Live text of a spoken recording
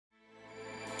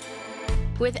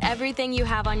With everything you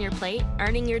have on your plate,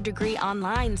 earning your degree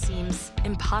online seems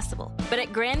impossible. But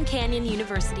at Grand Canyon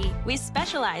University, we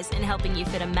specialize in helping you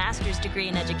fit a master's degree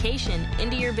in education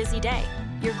into your busy day.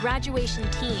 Your graduation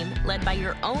team, led by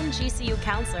your own GCU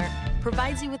counselor,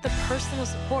 provides you with the personal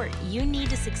support you need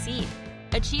to succeed.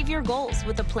 Achieve your goals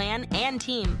with a plan and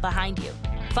team behind you.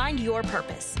 Find your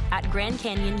purpose at Grand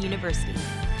Canyon University.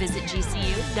 Visit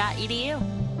gcu.edu.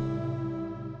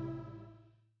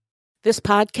 This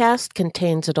podcast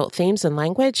contains adult themes and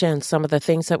language, and some of the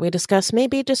things that we discuss may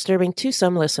be disturbing to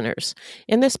some listeners.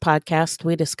 In this podcast,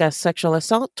 we discuss sexual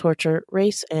assault, torture,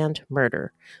 race, and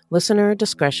murder. Listener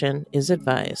discretion is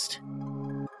advised.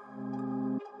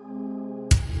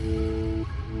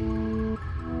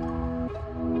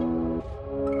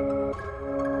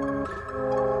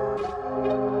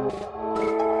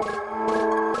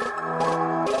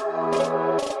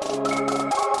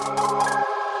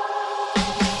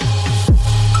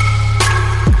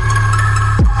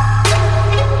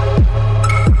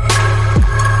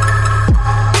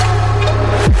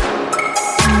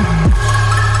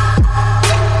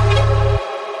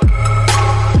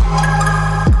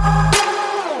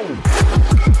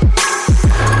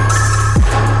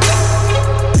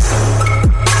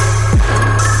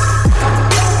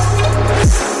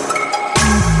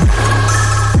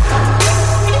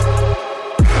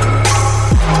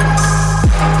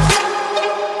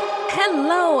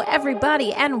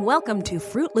 And welcome to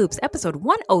Fruit Loops, episode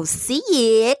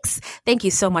 106. Thank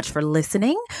you so much for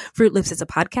listening. Fruit Loops is a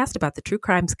podcast about the true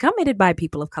crimes committed by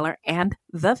people of color and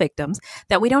the victims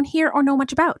that we don't hear or know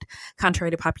much about.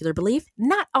 Contrary to popular belief,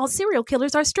 not all serial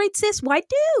killers are straight cis white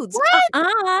dudes. What?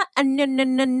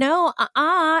 No.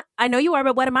 I know you are,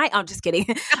 but what am I? Oh, I'm just kidding.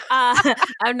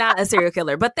 I'm not a serial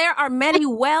killer, but there are many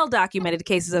well-documented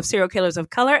cases of serial killers of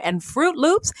color, and Fruit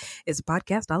Loops is a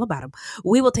podcast all about them.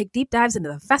 We will take deep dives into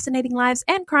the fascinating lives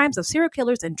and crimes of serial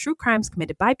killers and true crimes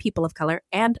committed by people of color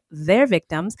and their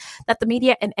victims that the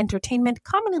media and entertainment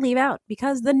commonly leave out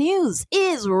because the news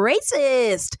is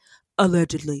racist,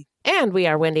 allegedly. And we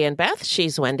are Wendy and Beth.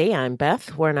 She's Wendy. I'm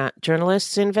Beth. We're not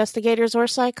journalists, investigators, or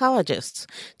psychologists.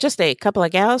 Just a couple of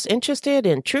gals interested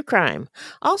in true crime.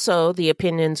 Also, the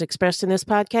opinions expressed in this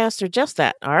podcast are just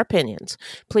that, our opinions.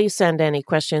 Please send any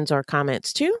questions or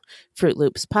comments to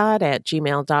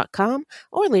fruitloopspod@gmail.com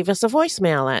or leave us a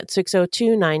voicemail at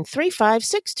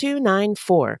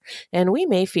 602-935-6294, and we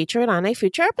may feature it on a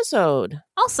future episode.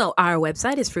 Also, our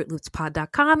website is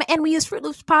fruitloopspod.com, and we use Fruit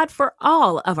Loops Pod for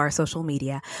all of our social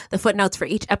media. The footnotes for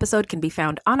each episode can be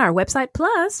found on our website.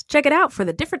 Plus, check it out for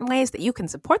the different ways that you can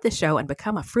support the show and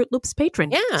become a Fruit Loops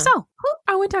patron. Yeah. So, who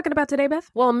are we talking about today, Beth?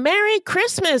 Well, Merry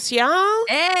Christmas, y'all.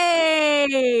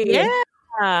 Hey! Yeah.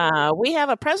 We have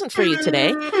a present for you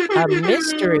today, a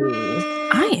mystery.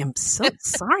 I am so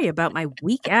sorry about my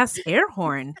weak-ass air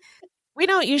horn. We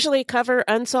don't usually cover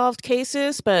unsolved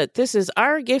cases, but this is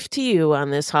our gift to you on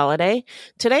this holiday.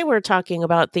 Today we're talking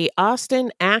about the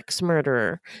Austin axe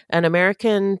murderer, an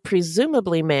American,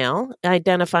 presumably male,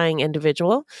 identifying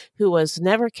individual who was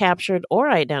never captured or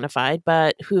identified,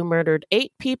 but who murdered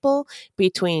 8 people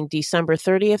between December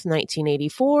 30th,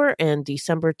 1984 and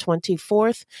December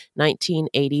 24th,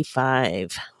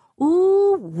 1985.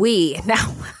 Ooh-wee.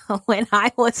 Now, when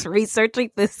I was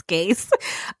researching this case,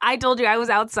 I told you I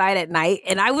was outside at night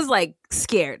and I was like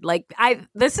scared.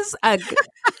 This is a scary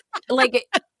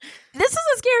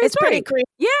It's story. pretty creepy.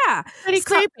 Yeah. Pretty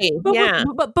creepy. Yeah.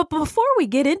 But before we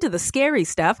get into the scary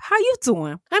stuff, how you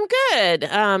doing? I'm good.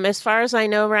 As far as I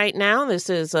know right now, this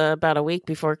is about a week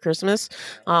before Christmas.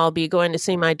 I'll be going to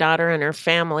see my daughter and her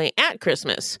family at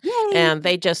Christmas. Yay. And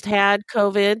they just had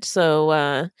COVID,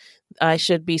 so I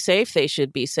should be safe. They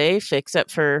should be safe,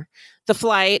 except for the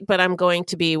flight. But I'm going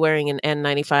to be wearing an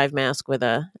N95 mask with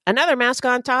another mask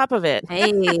on top of it.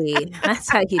 Hey, that's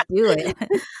how you do it.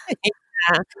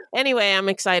 Anyway, I'm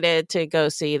excited to go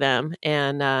see them.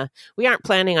 And we aren't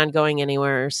planning on going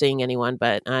anywhere or seeing anyone,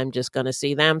 but I'm just going to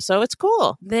see them. So it's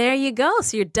cool. There you go.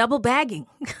 So you're double bagging.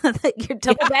 You're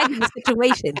double bagging the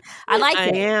situation. I like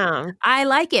it. I am. I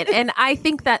like it. And I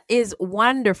think that is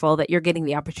wonderful that you're getting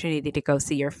the opportunity to go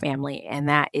see your family. And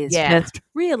that is just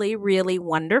really, really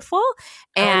wonderful.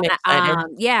 And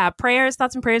prayers,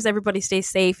 thoughts and prayers. Everybody stay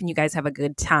safe and you guys have a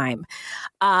good time.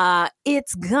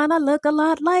 It's gonna look a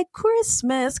lot like Christmas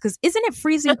because isn't it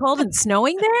freezing cold and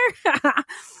snowing there?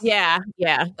 Yeah.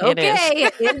 Okay,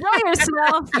 enjoy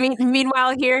yourself.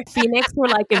 Meanwhile, here, Phoenix, we're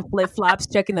like in flip flops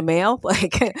checking the mail.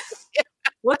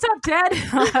 What's up, Ted?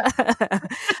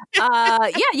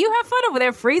 Yeah, you have fun over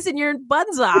there freezing your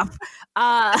buns off.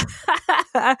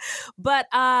 But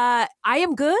I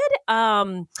am good.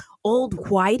 Old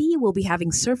Whitey will be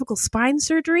having cervical spine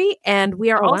surgery, and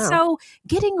we are also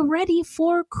getting ready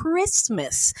for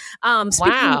Christmas.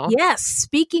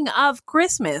 Speaking of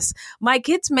Christmas, my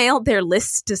kids mailed their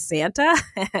lists to Santa,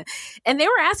 and they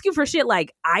were asking for shit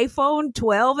like iPhone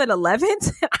 12 and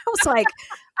 11s. I was like,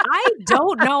 I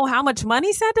don't know how much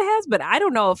money Santa has, but I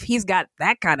don't know if he's got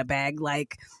that kind of bag.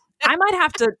 Like, I might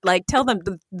have to tell them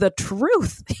the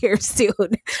truth here soon.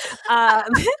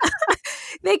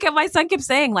 My son kept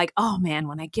saying oh man,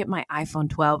 when I get my iPhone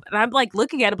 12, and I'm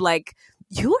looking at him like,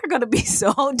 you are going to be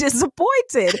so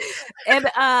disappointed. And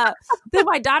then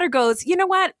my daughter goes, you know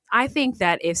what? I think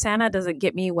that if Santa doesn't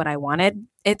get me what I wanted,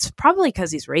 it's probably because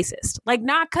he's racist.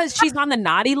 Not because she's on the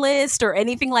naughty list or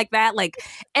anything like that.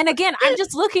 And again, I'm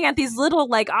just looking at these little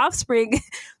offspring,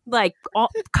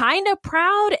 kind of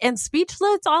proud and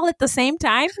speechless all at the same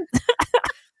time.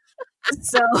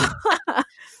 So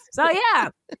yeah.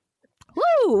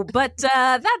 Woo! But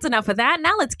that's enough of that.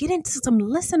 Now let's get into some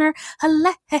listener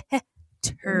letters.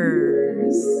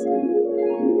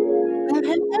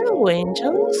 Hello,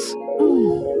 angels.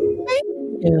 Thank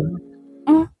you.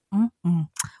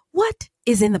 What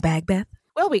is in the bag, Beth?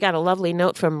 Well, we got a lovely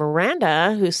note from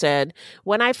Miranda who said,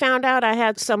 when I found out I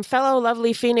had some fellow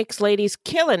lovely Phoenix ladies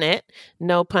killing it,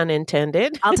 no pun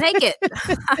intended. I'll take it.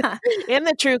 In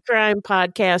the true crime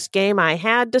podcast game, I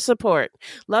had to support.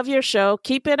 Love your show.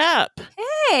 Keep it up.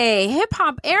 Hey, hip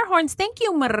hop air horns. Thank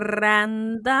you,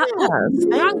 Miranda. Yes,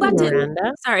 wrong button.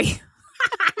 Miranda. Sorry. Hip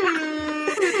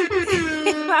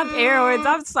hop air horns.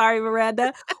 I'm sorry,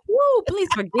 Miranda. Woo, please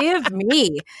forgive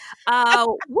me. What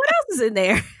else is in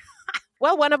there?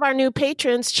 Well, one of our new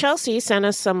patrons, Chelsea, sent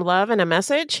us some love and a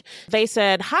message. They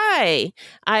said, hi,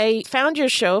 I found your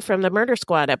show from the Murder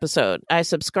Squad episode. I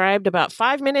subscribed about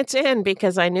 5 minutes in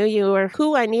because I knew you were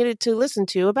who I needed to listen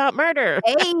to about murder.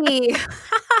 Hey.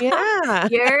 Yeah.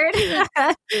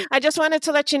 I just wanted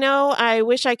to let you know, I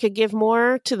wish I could give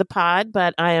more to the pod,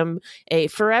 but I am a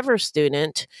forever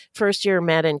student, first year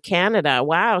med in Canada.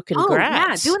 Wow,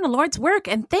 congrats. Oh, yeah, doing the Lord's work.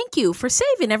 And thank you for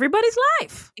saving everybody's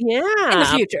life. Yeah. In the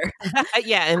future.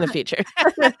 Yeah, in the future.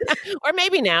 Or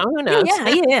maybe now, who knows?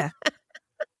 Yeah.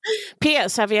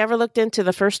 P.S. Have you ever looked into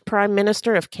the first Prime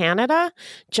Minister of Canada?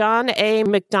 John A.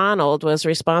 Macdonald was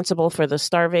responsible for the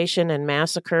starvation and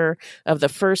massacre of the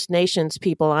First Nations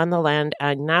people on the land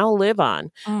I now live on,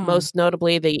 most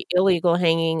notably the illegal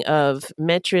hanging of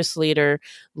Métis leader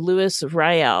Louis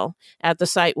Riel at the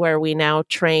site where we now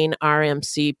train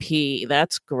RMCP.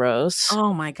 That's gross.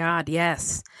 Oh, my God,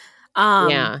 yes.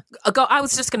 Yeah. I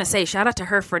was just going to say, shout out to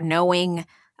her for knowing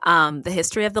the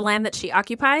history of the land that she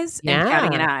occupies and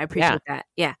counting it out. I appreciate that.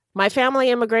 Yeah. My family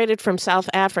immigrated from South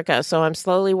Africa, so I'm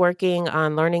slowly working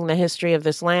on learning the history of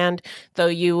this land, though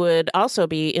you would also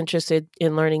be interested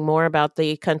in learning more about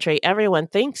the country everyone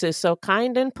thinks is so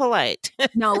kind and polite.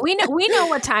 No, we know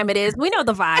what time it is. We know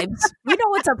the vibes. We know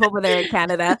what's up over there in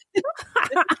Canada.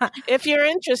 If you're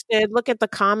interested, look at the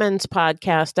Commons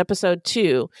podcast, episode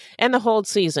 2, and the whole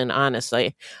season,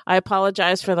 honestly. I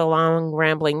apologize for the long,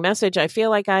 rambling message. I feel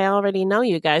like I already know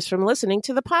you guys from listening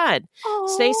to the pod. Aww.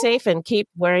 Stay safe and keep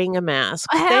wearing a mask.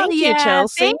 Thank you,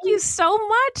 Chelsea. Thank you so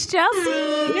much, Chelsea.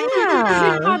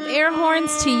 Yeah. Hip hop air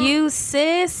horns to you,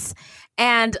 sis.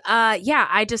 And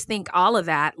I just think all of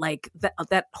that,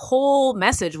 that whole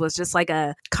message was just like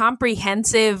a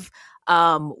comprehensive,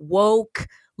 woke,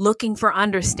 looking for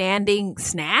understanding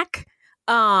snack.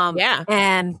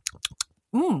 And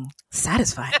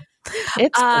satisfying.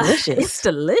 It's delicious. It's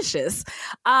delicious.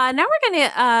 Now we're going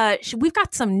to, we've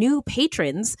got some new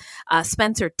patrons,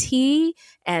 Spencer T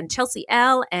and Chelsea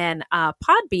L and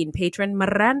Podbean patron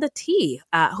Miranda T,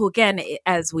 who again,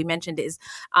 as we mentioned, is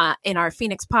in our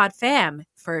Phoenix Pod fam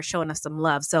for showing us some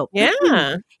love. So yeah,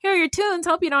 here are your tunes.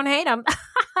 Hope you don't hate them.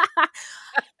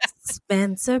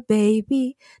 Spencer,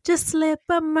 baby, just slip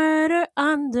a murder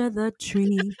under the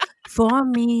tree for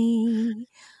me.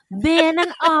 Been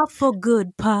an awful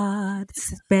good pod,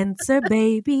 Spencer,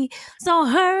 baby. So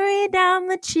hurry down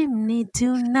the chimney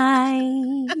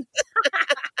tonight.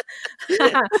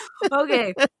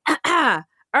 Okay. All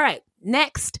right.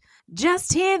 Next.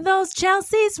 Just hear those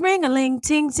Chelsea's ring-a-ling,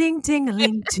 ting-ting,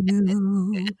 ting-a-ling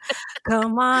too.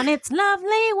 Come on, it's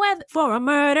lovely weather for a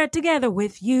murder together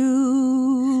with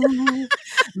you.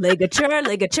 Ligature,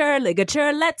 ligature,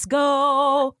 ligature, let's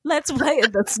go. Let's play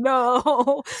in the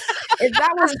snow. If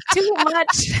that was too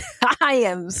much, I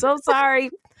am so sorry.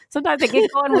 Sometimes I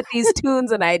get going with these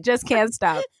tunes and I just can't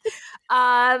stop.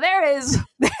 There is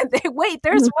Wait,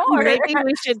 there's more. Maybe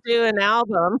we should do an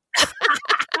album.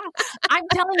 I'm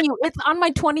telling you, it's on my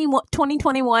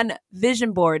 2021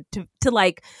 vision board to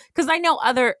like, because I know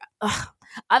other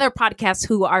podcasts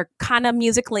who are kind of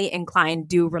musically inclined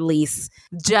do release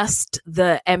just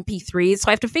the MP3s. So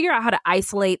I have to figure out how to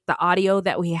isolate the audio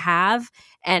that we have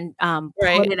and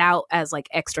put it out as like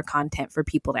extra content for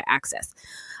people to access.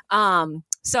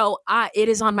 So it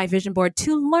is on my vision board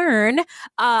to learn.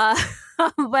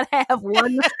 But I have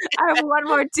one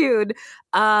more tune.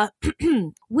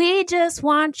 We just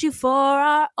want you for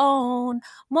our own,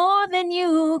 more than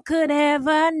you could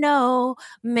ever know.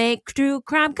 Make true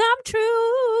crime come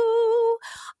true.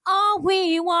 All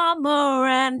we want,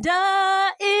 Miranda,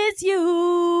 is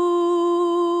you,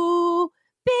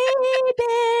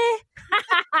 baby.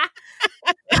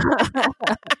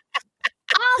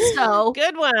 Also,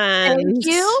 good one. Thank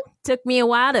you. Took me a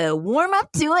while to warm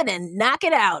up to it and knock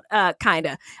it out, kind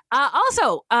of.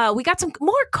 Also, we got some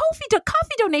more coffee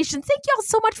donations. Thank y'all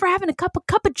so much for having a cup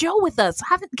of Joe with us,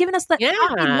 giving us that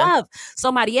coffee love.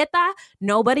 So, Marietta,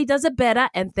 nobody does it better,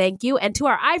 and thank you. And to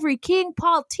our Ivory King,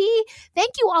 Paul T,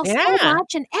 thank you all so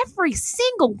much. And every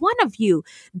single one of you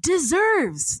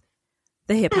deserves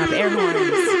the hip hop air horns.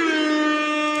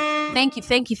 Thank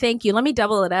you. Let me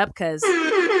double it up because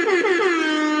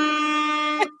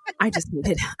I just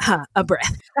needed a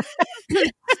breath.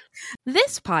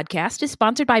 This podcast is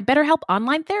sponsored by BetterHelp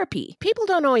Online Therapy. People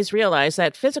don't always realize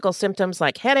that physical symptoms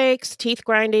like headaches, teeth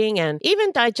grinding, and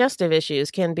even digestive issues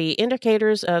can be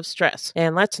indicators of stress.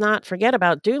 And let's not forget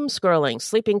about doom scrolling,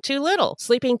 sleeping too little,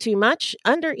 sleeping too much,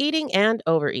 undereating, and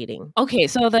overeating. Okay,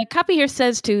 so the copy here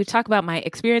says to talk about my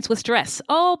experience with stress.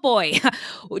 Oh boy,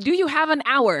 do you have an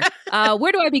hour?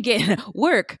 Where do I begin?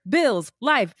 Work, bills,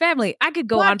 life, family. I could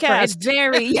go on for a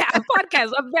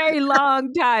very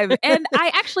long time. And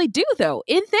I actually do, though,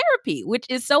 in therapy, which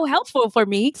is so helpful for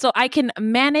me so I can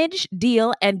manage,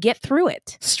 deal, and get through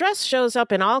it. Stress shows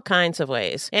up in all kinds of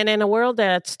ways. And in a world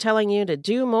that's telling you to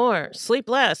do more, sleep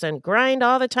less, and grind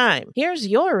all the time, here's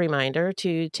your reminder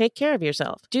to take care of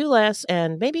yourself, do less,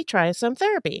 and maybe try some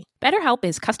therapy. BetterHelp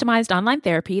is customized online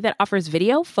therapy that offers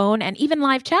video, phone, and even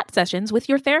live chat sessions with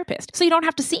your therapist, so you don't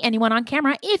have to see anyone on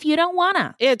camera if you don't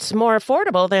wanna. It's more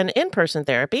affordable than in-person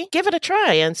therapy. Give it a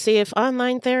try and see if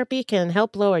online therapy can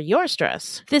help lower your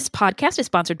stress. This podcast is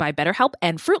sponsored by BetterHelp,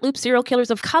 and Fruit Loop Serial Killers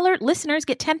of Color listeners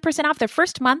get 10% off their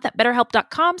first month at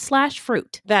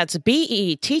BetterHelp.com/fruit. That's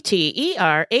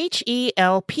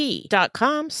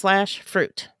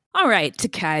BETTERHELP.com/fruit. All right,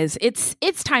 guys, it's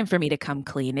time for me to come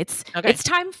clean. It's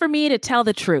time for me to tell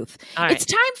the truth. Right. It's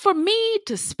time for me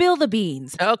to spill the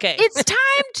beans. Okay. It's time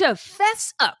to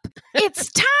fess up. It's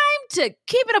time to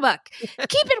keep it a buck. Keep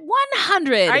it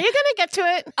 100. Are you going to get to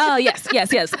it? Oh, yes.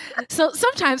 So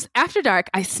sometimes after dark,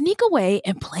 I sneak away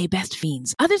and play Best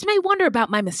Fiends. Others may wonder about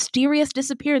my mysterious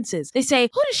disappearances. They say,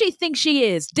 who does she think she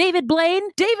is? David Blaine?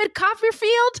 David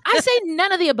Copperfield? I say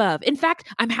none of the above. In fact,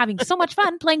 I'm having so much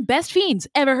fun playing Best Fiends.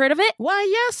 Ever heard of it? Why,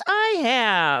 yes, I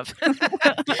have.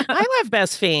 I love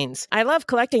Best Fiends. I love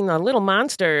collecting the little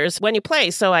monsters when you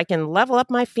play so I can level up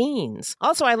my fiends.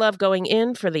 Also, I love going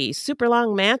in for the super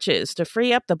long matches to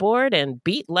free up the board and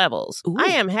beat levels. Ooh. I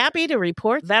am happy to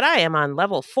report that I am on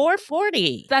level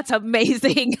 440. That's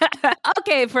amazing.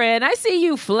 Okay, friend, I see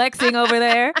you flexing over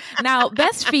there. Now,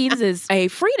 Best Fiends is a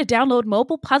free to download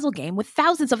mobile puzzle game with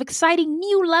thousands of exciting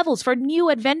new levels for new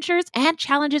adventures and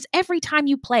challenges every time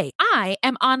you play. I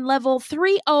am on level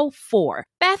 304.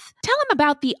 Beth, tell him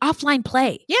about the offline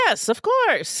play. Yes, of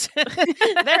course.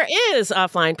 There is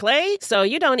offline play, so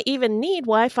you don't even need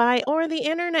Wi-Fi or the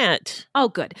internet. Oh,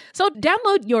 good. So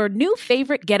download your new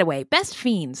favorite getaway, Best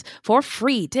Fiends, for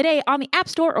free today on the App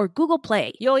Store or Google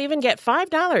Play. You'll even get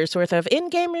 $5 worth of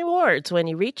in-game rewards when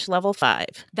you reach level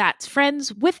 5. That's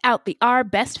friends without the R,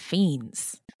 Best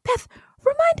Fiends. Beth,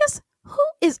 remind us, who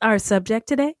is our subject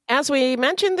today? As we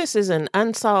mentioned, this is an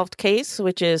unsolved case,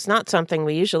 which is not something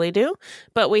we usually do,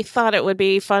 but we thought it would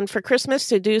be fun for Christmas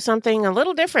to do something a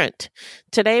little different.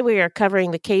 Today, we are covering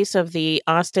the case of the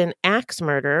Austin axe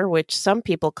murder, which some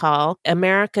people call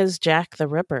America's Jack the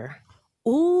Ripper.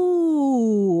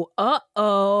 Ooh,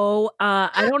 uh-oh.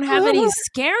 I don't have any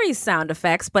scary sound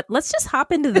effects, but let's just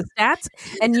hop into the stats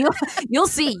and you'll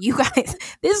see, you guys,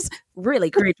 this really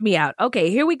creeped me out.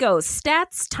 Okay, here we go.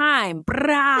 Stats time.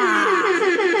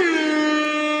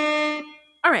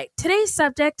 All right, today's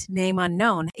subject, name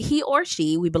unknown. He or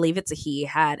she, we believe it's a he,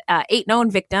 had 8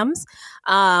 known victims.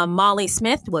 Molly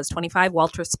Smith was 25.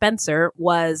 Walter Spencer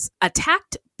was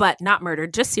attacked but not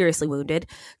murdered, just seriously wounded.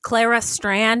 Clara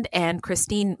Strand and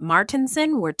Christine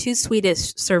Martinson were 2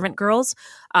 Swedish servant girls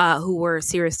who were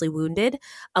seriously wounded.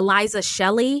 Eliza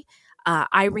Shelley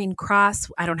Irene Cross,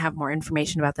 I don't have more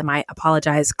information about them. I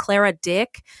apologize. Clara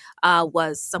Dick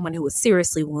was someone who was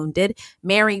seriously wounded.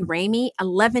 Mary Ramey,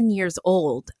 11 years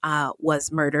old,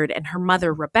 was murdered, and her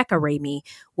mother, Rebecca Ramey,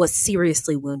 was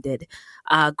seriously wounded.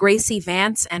 Gracie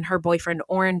Vance and her boyfriend,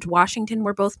 Orange Washington,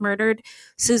 were both murdered.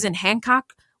 Susan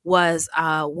Hancock was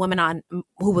a woman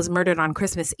who was murdered on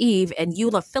Christmas Eve, and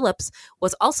Eula Phillips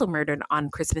was also murdered on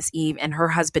Christmas Eve, and her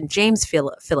husband James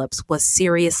Phillips was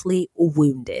seriously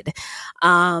wounded.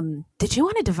 Did you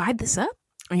want to divide this up,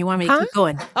 or you want me to keep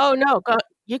going? Oh no, go.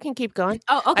 You can keep going.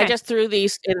 Oh, okay. I just threw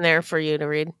these in there for you to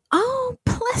read. Oh,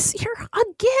 bless your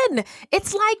again.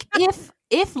 It's like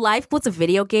if life was a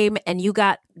video game and you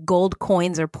got gold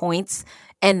coins or points.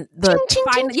 And the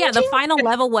the final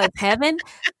level was heaven.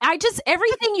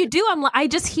 Everything you do, I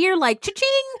just hear like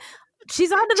cha-ching.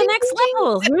 She's on to the next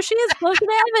level. Here she is, close to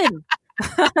heaven.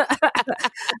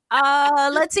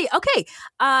 Let's see. Okay.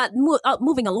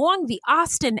 Moving along, the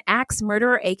Austin Axe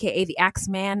Murderer, aka the Axe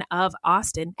Man of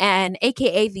Austin, and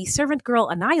aka the Servant Girl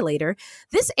Annihilator.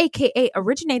 This aka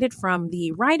originated from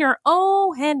the writer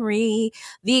O. Henry,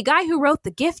 the guy who wrote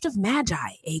The Gift of Magi,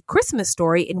 a Christmas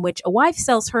story in which a wife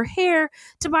sells her hair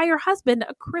to buy her husband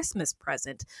a Christmas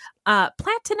present.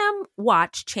 Platinum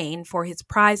watch chain for his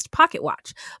prized pocket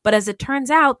watch. But as it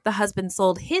turns out, the husband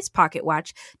sold his pocket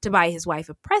watch to buy his wife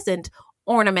a present,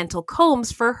 ornamental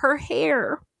combs for her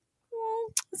hair.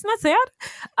 Isn't that sad?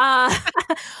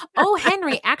 O.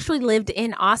 Henry actually lived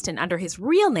in Austin under his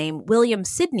real name, William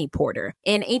Sidney Porter.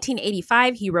 In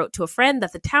 1885, he wrote to a friend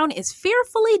that the town is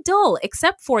fearfully dull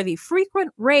except for the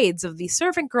frequent raids of the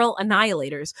servant girl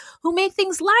annihilators who make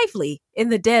things lively in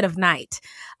the dead of night.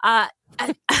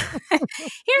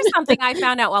 Here's something I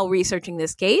found out while researching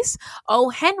this case. O.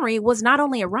 Henry was not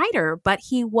only a writer, but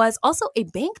he was also a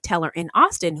bank teller in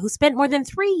Austin who spent more than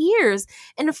 3 years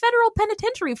in a federal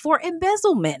penitentiary for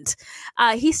embezzlement.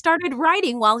 He started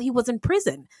writing while he was in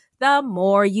prison. The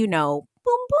more you know.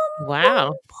 Boom, boom.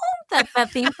 Wow. Boom, boom.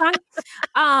 That theme song.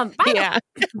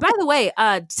 By the way,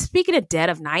 speaking of Dead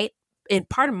of Night, and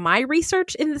part of my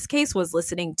research in this case was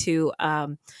listening to,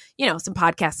 some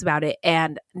podcasts about it.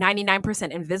 And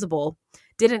 99% Invisible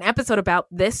did an episode about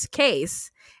this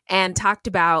case and talked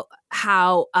about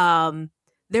how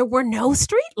there were no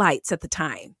street lights at the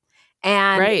time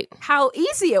and how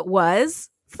easy it was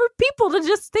for people to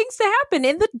things to happen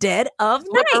in the dead of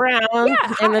Look night. around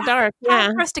in the dark.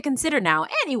 For us to consider now.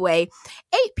 Anyway,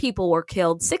 8 people were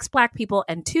killed, 6 black people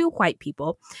and 2 white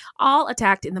people, all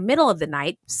attacked in the middle of the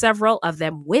night, several of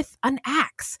them with an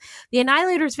axe. The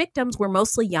Annihilator's victims were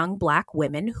mostly young black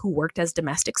women who worked as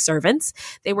domestic servants.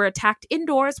 They were attacked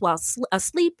indoors while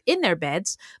asleep in their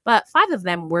beds, but 5 of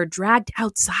them were dragged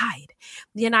outside.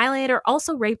 The Annihilator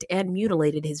also raped and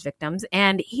mutilated his victims,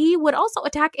 and he would also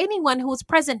attack anyone who was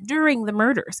present during the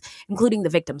murders, including the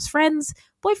victims' friends,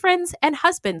 boyfriends, and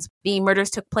husbands. The murders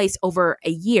took place over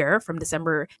a year, from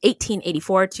December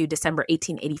 1884 to December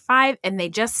 1885, and they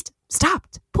just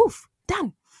stopped. Poof,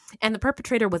 done. And the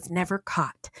perpetrator was never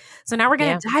caught. So now we're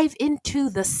going to dive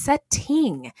into the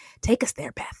setting. Take us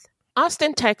there, Beth.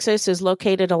 Austin, Texas is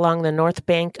located along the north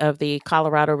bank of the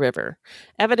Colorado River.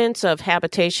 Evidence of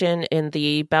habitation in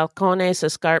the Balcones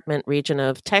Escarpment region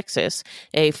of Texas,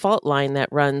 a fault line that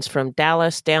runs from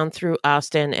Dallas down through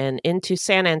Austin and into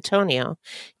San Antonio,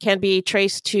 can be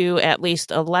traced to at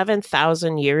least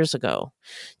 11,000 years ago.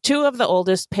 2 of the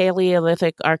oldest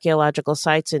Paleolithic archaeological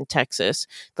sites in Texas,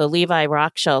 the Levi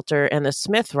Rock Shelter and the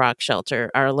Smith Rock Shelter,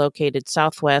 are located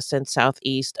southwest and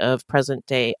southeast of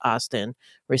present-day Austin,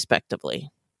 respectively.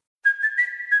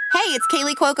 Hey, it's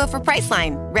Kaylee Cuoco for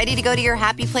Priceline. Ready to go to your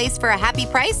happy place for a happy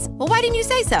price? Well, why didn't you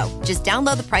say so? Just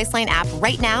download the Priceline app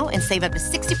right now and save up to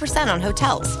 60% on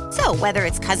hotels. So whether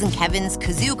it's Cousin Kevin's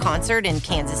Kazoo Concert in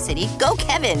Kansas City, go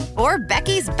Kevin, or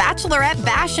Becky's Bachelorette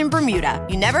Bash in Bermuda,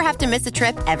 you never have to miss a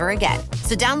trip ever again.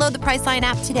 So download the Priceline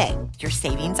app today. Your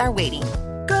savings are waiting.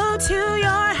 Go to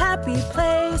your happy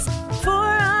place for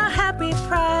a happy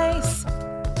price.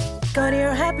 Go to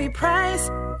your happy price,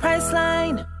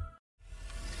 Priceline.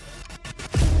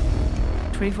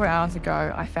 24 hours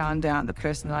ago, I found out the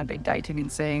person that I'd been dating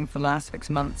and seeing for the last 6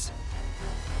 months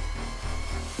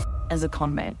as a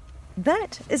con man.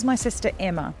 That is my sister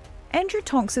Emma. Andrew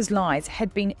Tonks's lies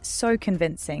had been so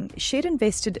convincing, she'd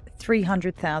invested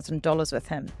 $300,000 with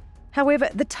him. However,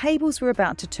 the tables were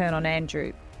about to turn on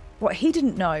Andrew. What he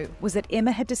didn't know was that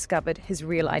Emma had discovered his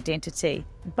real identity.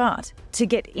 But to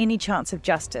get any chance of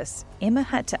justice, Emma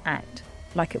had to act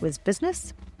like it was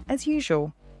business as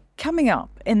usual. Coming up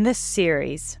in this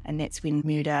series, and that's when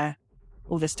murder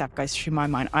all this stuff goes through my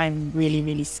mind. I'm really,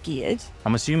 really scared.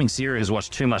 I'm assuming Sarah has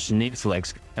watched too much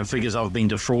Netflix and figures I've been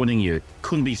defrauding you.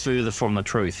 Couldn't be further from the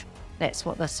truth. That's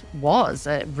what this was,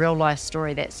 a real-life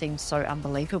story that seems so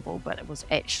unbelievable, but it was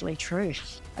actually true.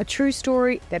 A true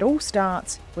story that all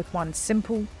starts with one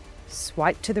simple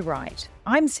swipe to the right.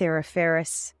 I'm Sarah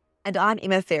Ferris. And I'm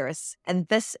Emma Ferris, and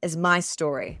this is my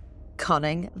story,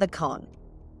 Conning the Con.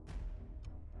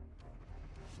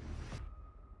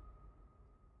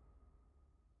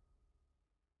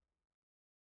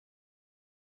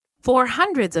 For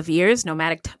hundreds of years,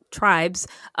 nomadic tribes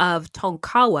of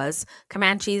Tonkawas,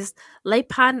 Comanches,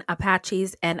 Lipan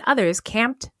Apaches, and others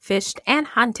camped, fished, and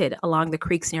hunted along the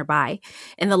creeks nearby.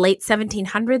 In the late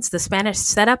 1700s, the Spanish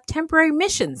set up temporary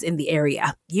missions in the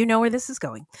area. You know where this is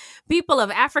going. People of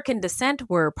African descent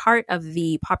were part of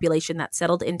the population that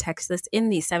settled in Texas in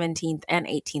the 17th and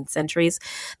 18th centuries.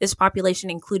 This population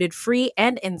included free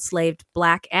and enslaved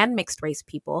Black and mixed-race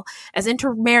people, as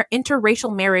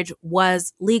interracial marriage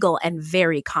was legal and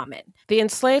very common. The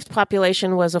enslaved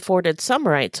population was afforded some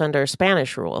rights under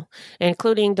Spanish rule,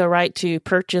 including the right to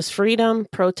purchase freedom,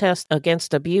 protest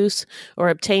against abuse, or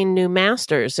obtain new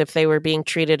masters if they were being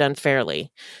treated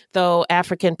unfairly. Though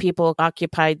African people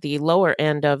occupied the lower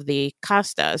end of the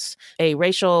castas, a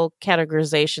racial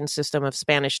categorization system of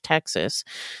Spanish Texas,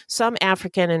 some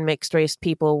African and mixed-race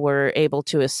people were able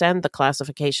to ascend the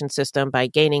classification system by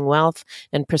gaining wealth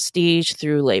and prestige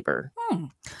through labor.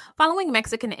 Following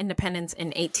Mexican independence in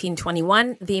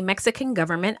 1821, the Mexican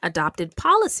government adopted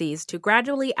policies to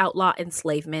gradually outlaw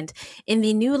enslavement in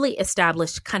the newly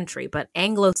established country, but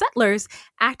Anglo settlers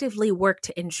actively worked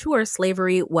to ensure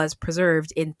slavery was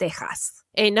preserved in Texas.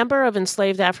 A number of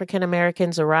enslaved African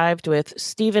Americans arrived with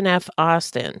Stephen F.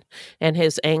 Austin and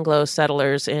his Anglo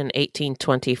settlers in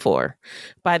 1824.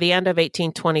 By the end of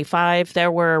 1825,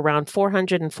 there were around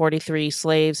 443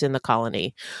 slaves in the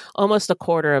colony, almost a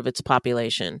quarter of its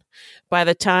population. By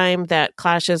the time that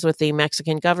clashes with the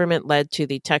Mexican government led to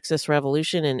the Texas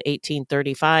Revolution in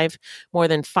 1835, more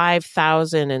than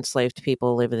 5,000 enslaved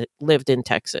people lived in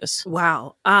Texas.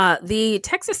 Wow. The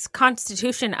Texas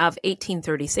Constitution of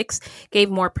 1836 gave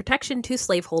more protection to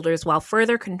slaveholders while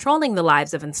further controlling the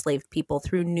lives of enslaved people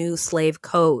through new slave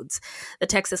codes. The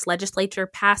Texas legislature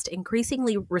passed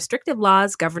increasingly restrictive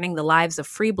laws governing the lives of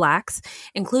free Blacks,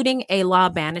 including a law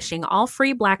banishing all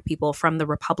free Black people from the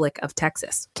Republic of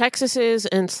Texas. Texas's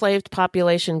enslaved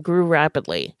population grew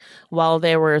rapidly. While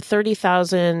there were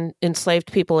 30,000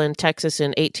 enslaved people in Texas in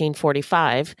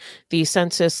 1845, the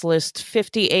census lists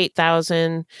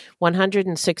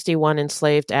 58,161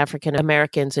 enslaved African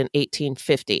Americans in 1850.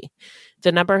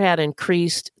 The number had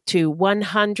increased to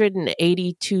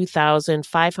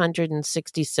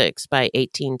 182,566 by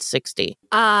 1860.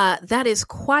 That is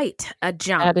quite a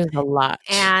jump. That is a lot.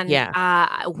 And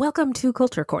welcome to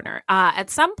Culture Corner.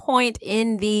 At some point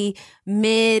in the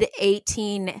mid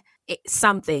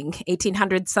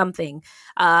 1800 something,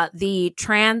 the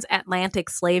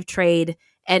transatlantic slave trade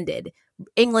ended.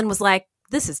 England was like,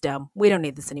 this is dumb. We don't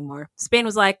need this anymore. Spain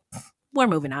was like, we're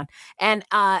moving on. And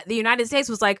the United States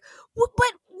was like, but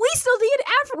we still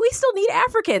need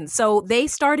Africans. So they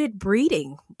started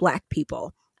breeding Black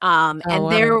people.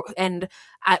 And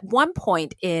at one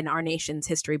point in our nation's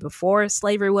history, before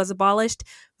slavery was abolished,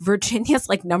 Virginia's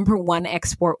number one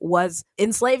export was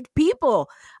enslaved people.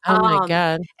 Oh my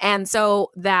God. And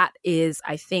so that is,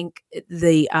 I think,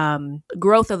 the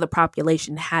growth of the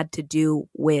population had to do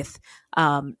with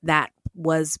that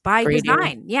was by breeding.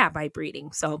 Design. Yeah, by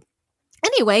breeding. So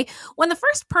anyway, when the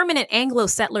first permanent Anglo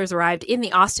settlers arrived in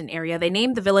the Austin area, they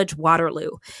named the village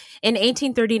Waterloo. In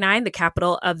 1839, the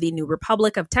capital of the new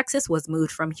Republic of Texas was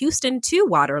moved from Houston to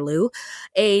Waterloo.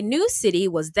 A new city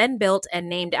was then built and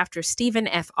named after Stephen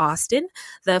F. Austin,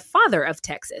 the father of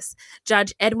Texas.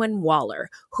 Judge Edwin Waller,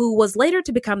 who was later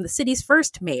to become the city's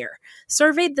first mayor,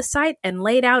 surveyed the site and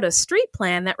laid out a street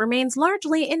plan that remains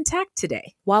largely intact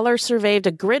today. Waller surveyed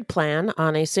a grid plan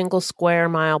on a single square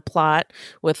mile plot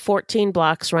with 14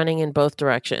 blocks running in both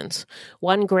directions.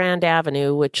 One Grand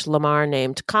Avenue, which Lamar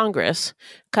named Congress,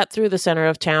 cut through the center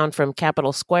of town from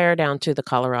Capitol Square down to the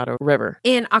Colorado River.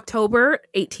 In October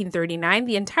 1839,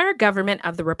 the entire government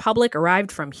of the Republic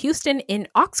arrived from Houston in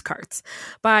ox carts.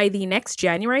 By the next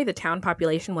January, the town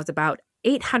population was about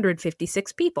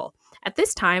 856 people. At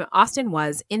this time, Austin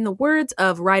was, in the words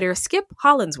of writer Skip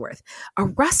Hollandsworth, a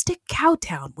rustic cow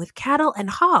town with cattle and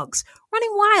hogs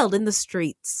running wild in the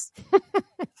streets.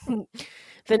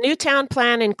 The new town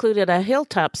plan included a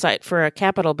hilltop site for a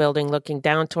Capitol building looking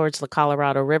down towards the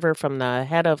Colorado River from the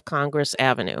head of Congress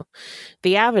Avenue.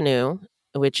 The avenue,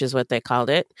 which is what they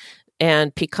called it,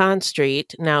 and Pecan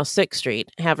Street, now 6th Street,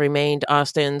 have remained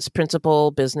Austin's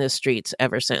principal business streets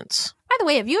ever since. By the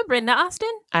way, have you ever been to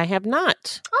Austin? I have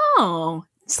not. Oh,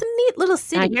 it's a neat little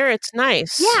city. I hear it's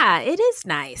nice. Yeah, it is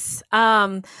nice.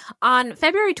 On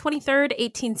February 23rd,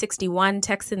 1861,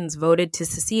 Texans voted to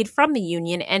secede from the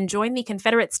Union and join the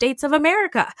Confederate States of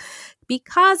America.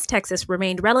 Because Texas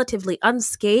remained relatively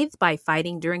unscathed by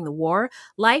fighting during the war,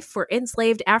 life for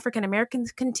enslaved African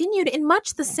Americans continued in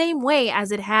much the same way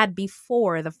as it had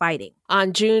before the fighting.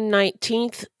 On June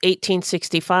 19th,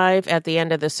 1865, at the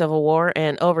end of the Civil War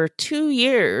and over 2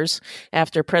 years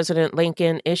after President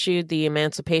Lincoln issued the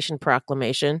Emancipation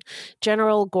Proclamation,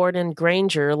 General Gordon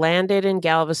Granger landed in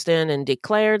Galveston and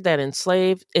declared that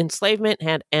enslavement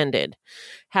had ended.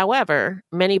 However,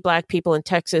 many Black people in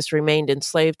Texas remained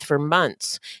enslaved for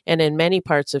months, and in many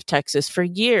parts of Texas for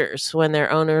years, when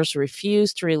their owners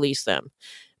refused to release them.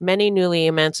 Many newly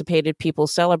emancipated people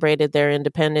celebrated their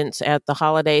independence at the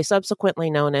holiday subsequently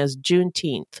known as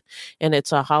Juneteenth, and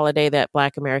it's a holiday that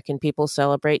Black American people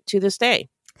celebrate to this day.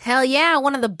 Hell yeah,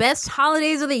 one of the best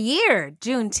holidays of the year,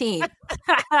 Juneteenth.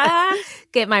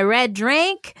 Get my red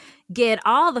drink, get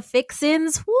all the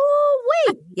fixins.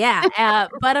 Woo-wee. Yeah,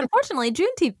 but unfortunately,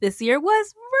 Juneteenth this year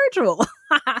was virtual.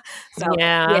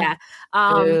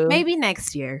 Maybe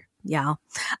next year. Yeah.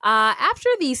 After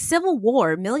the Civil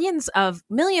War, millions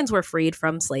were freed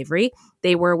from slavery.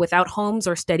 They were without homes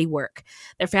or steady work.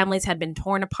 Their families had been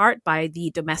torn apart by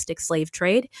the domestic slave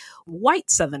trade.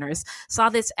 White Southerners saw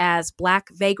this as Black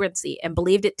vagrancy and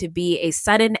believed it to be a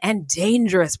sudden and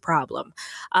dangerous problem.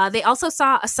 They also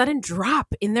saw a sudden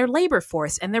drop in their labor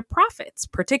force and their profits,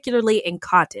 particularly in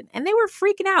cotton, and they were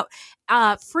freaking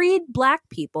out. Freed Black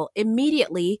people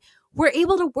immediately were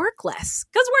able to work less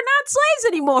because we're not slaves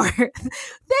anymore.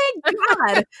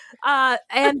 Thank God.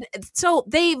 And so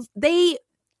they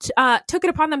took it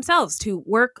upon themselves to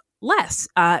work less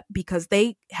because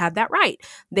they had that right.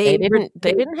 They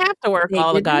didn't have to work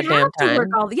all the goddamn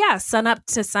time. Sun up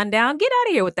to sundown. Get out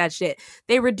of here with that shit.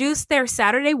 They reduced their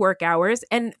Saturday work hours,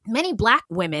 and many Black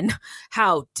women,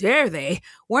 how dare they,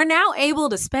 were now able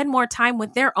to spend more time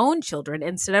with their own children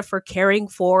instead of for caring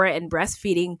for and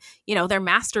breastfeeding, their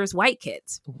master's white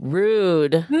kids.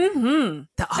 Rude. Mm-hmm.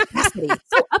 The audacity.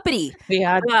 So uppity. The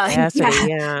audacity,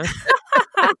 yeah.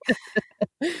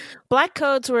 Black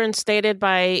codes were instated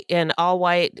by an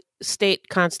all-white state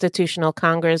constitutional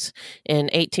Congress in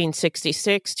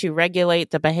 1866 to regulate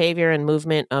the behavior and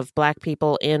movement of Black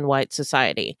people in white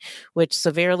society, which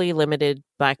severely limited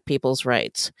Black people's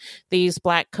rights. These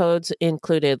Black codes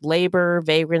included labor,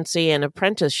 vagrancy, and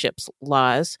apprenticeships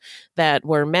laws that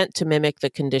were meant to mimic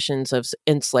the conditions of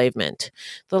enslavement.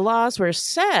 The laws were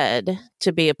said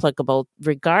to be applicable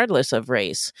regardless of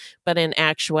race, but in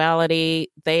actuality,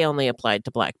 they only applied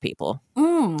to Black people.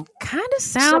 Kind of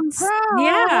sounds... Surprise!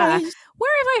 Yeah.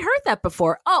 Where have I heard that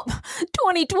before? Oh,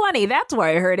 2020. That's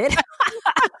where I heard it.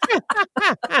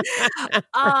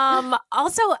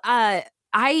 Also,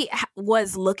 I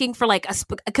was looking for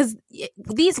because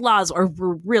these laws are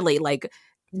really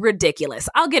ridiculous.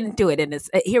 I'll get into it in this.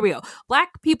 Here we go.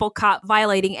 Black people caught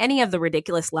violating any of the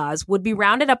ridiculous laws would be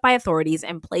rounded up by authorities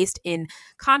and placed in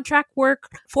contract work,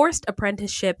 forced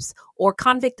apprenticeships, or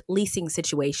convict leasing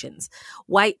situations.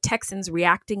 White Texans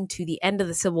reacting to the end of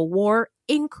the Civil War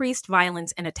increased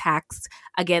violence and attacks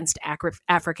against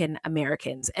African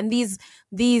Americans. And these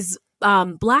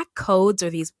Black codes, or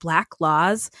these Black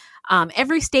laws,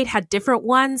 every state had different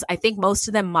ones. I think most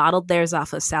of them modeled theirs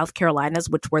off of South Carolina's,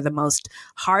 which were the most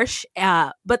harsh.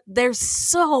 But there's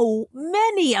so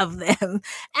many of them,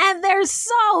 and they're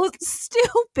so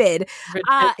stupid.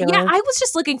 I was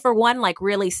just looking for one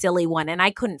really silly one, and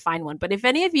I couldn't find one. But if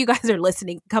any of you guys are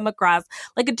listening, come across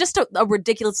just a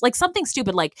ridiculous, something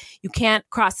stupid, you can't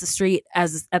cross the street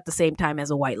at the same time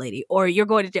as a white lady, or you're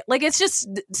going to jail. It's just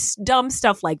dumb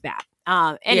stuff like that.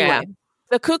 Anyway. Yeah.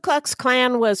 The Ku Klux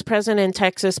Klan was present in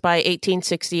Texas by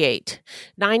 1868.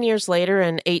 9 years later,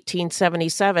 in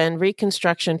 1877,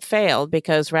 Reconstruction failed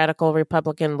because radical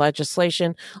Republican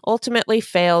legislation ultimately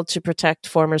failed to protect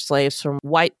former slaves from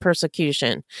white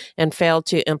persecution and failed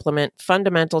to implement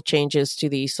fundamental changes to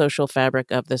the social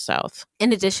fabric of the South.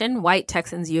 In addition, white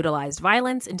Texans utilized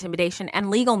violence, intimidation, and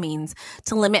legal means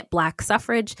to limit Black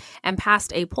suffrage and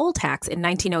passed a poll tax in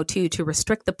 1902 to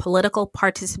restrict the political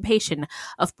participation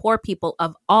of poor people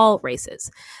of all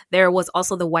races. There was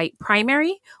also the white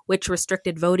primary, which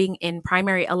restricted voting in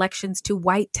primary elections to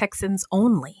white Texans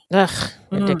only. Ugh,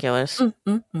 ridiculous.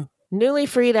 Newly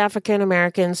freed African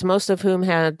Americans, most of whom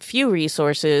had few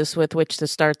resources with which to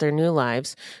start their new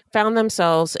lives, found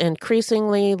themselves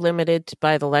increasingly limited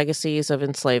by the legacies of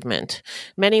enslavement.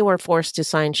 Many were forced to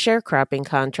sign sharecropping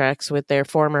contracts with their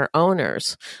former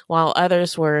owners, while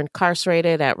others were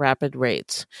incarcerated at rapid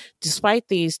rates. Despite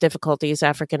these difficulties,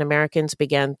 African Americans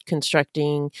began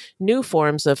constructing new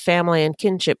forms of family and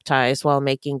kinship ties while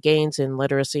making gains in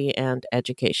literacy and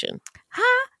education.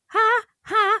 Ha, ha,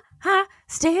 ha, ha.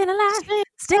 Staying alive,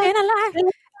 staying alive.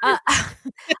 I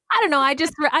don't know. I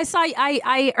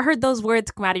heard those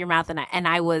words come out of your mouth, and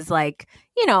I was like,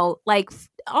 like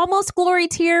almost glory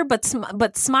tear, but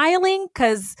smiling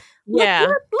because look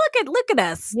at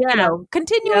us,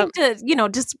 continuing to,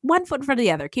 just one foot in front of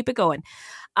the other, keep it going.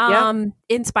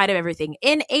 In spite of everything.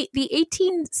 The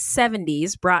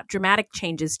 1870s brought dramatic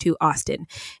changes to Austin.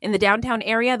 In the downtown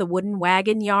area, the wooden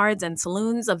wagon yards and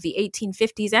saloons of the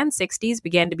 1850s and 60s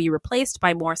began to be replaced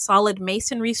by more solid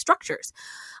masonry structures.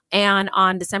 And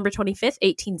on December 25th,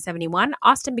 1871,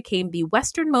 Austin became the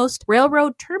westernmost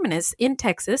railroad terminus in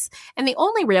Texas and the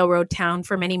only railroad town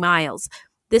for many miles.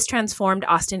 This transformed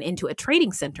Austin into a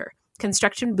trading center.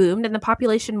 Construction boomed and the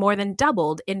population more than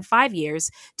doubled in 5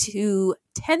 years to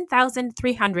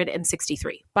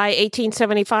 10,363. By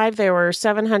 1875, there were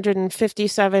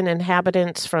 757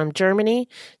 inhabitants from Germany,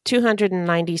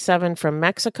 297 from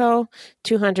Mexico,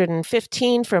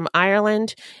 215 from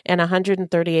Ireland, and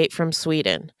 138 from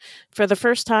Sweden. For the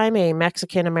first time, a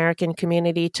Mexican-American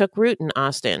community took root in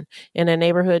Austin, in a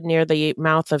neighborhood near the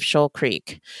mouth of Shoal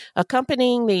Creek.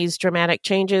 Accompanying these dramatic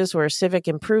changes were civic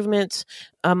improvements,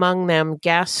 among them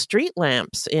gas street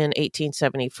lamps in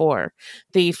 1874,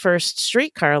 the first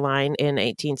streetcar line in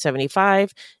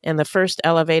 1875, and the first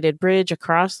elevated bridge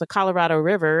across the Colorado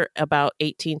River about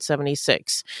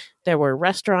 1876. There were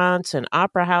restaurants, an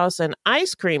opera house, an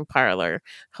ice cream parlor,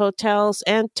 hotels,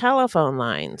 and telephone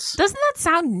lines. Doesn't that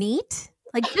sound neat?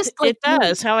 It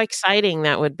does. How exciting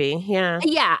that would be. Yeah.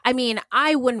 Yeah. I mean,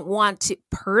 I wouldn't want to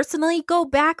personally go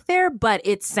back there, but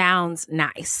it sounds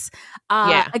nice.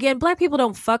 Again, Black people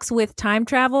don't fucks with time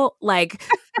travel. Like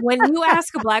when you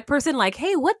ask a Black person, like,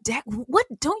 hey, what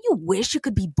don't you wish you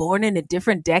could be born in a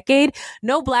different decade?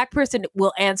 No Black person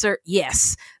will answer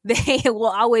yes. They will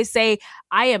always say,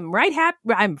 I am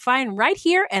I'm fine right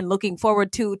here and looking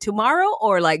forward to tomorrow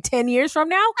or like 10 years from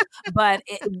now. But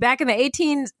back in the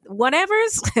 18 whatevers,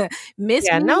 miss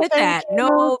me with that.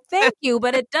 No, thank you.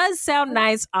 But it does sound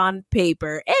nice on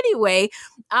paper. Anyway,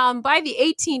 by the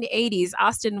 1880s,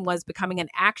 Austin was becoming an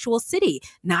actual city,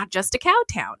 not just a cow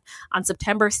town. On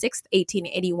September 6th,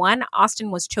 1881, Austin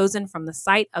was chosen from the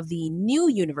site of the new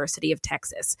University of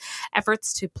Texas.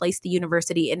 Efforts to place the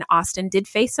university in Austin did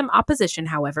face some opposition,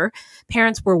 however.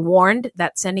 Parents were warned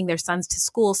that sending their sons to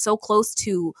school so close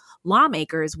to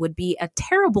lawmakers would be a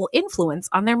terrible influence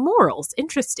on their morals.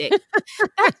 Interesting.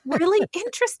 That's really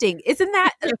interesting. Isn't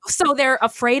that? So they're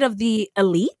afraid of the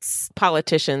elites?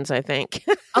 Politicians, I think.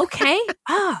 Okay.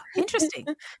 Interesting.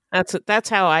 That's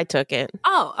how I took it.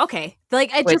 Oh, okay.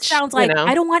 Like it just sounds like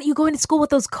I don't want you going to school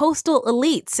with those coastal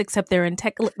elites, except they're in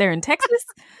Texas.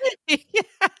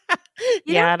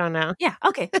 Yeah, I don't know. Yeah,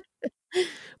 okay.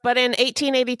 But in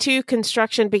 1882,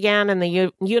 construction began and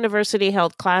the university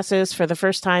held classes for the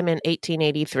first time in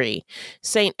 1883.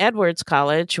 St. Edward's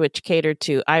College, which catered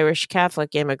to Irish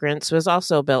Catholic immigrants, was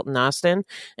also built in Austin,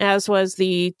 as was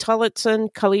the Tillotson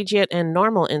Collegiate and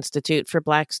Normal Institute for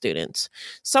Black students.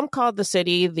 Some called the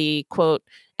city the, quote,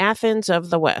 Athens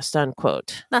of the West,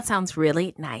 unquote. That sounds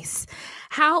really nice.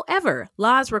 However,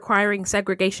 laws requiring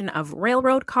segregation of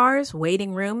railroad cars,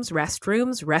 waiting rooms,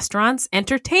 restrooms, restaurants,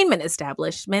 entertainment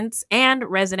establishments, and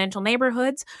residential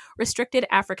neighborhoods restricted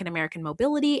African American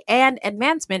mobility and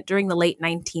advancement during the late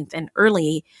 19th and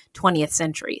early 20th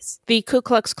centuries. The Ku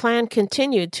Klux Klan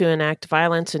continued to enact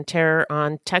violence and terror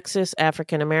on Texas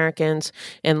African Americans,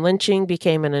 and lynching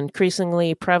became an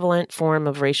increasingly prevalent form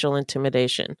of racial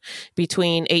intimidation.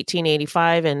 Between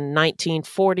 1885 and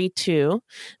 1942,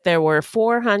 there were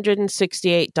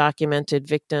 468 documented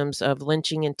victims of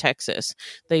lynching in Texas,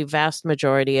 the vast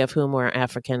majority of whom were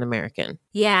African American.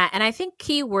 Yeah, and I think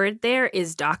key word there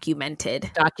is documented.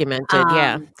 Documented,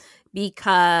 yeah.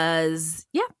 Because,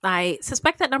 I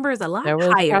suspect that number is a lot higher. There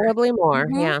was probably more,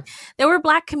 yeah. There were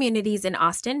Black communities in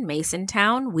Austin,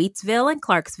 Masontown, Wheatsville, and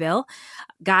Clarksville.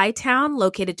 Guytown,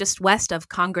 located just west of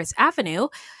Congress Avenue,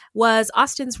 was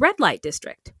Austin's red light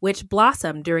district, which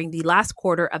blossomed during the last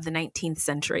quarter of the 19th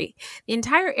century. The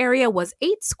entire area was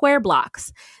 8 square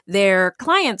blocks. Their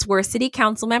clients were city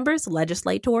council members,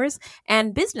 legislators,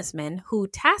 and businessmen who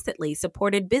tacitly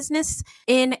supported business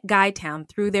in Guytown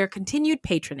through their continued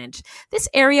patronage. This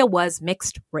area was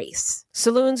mixed race.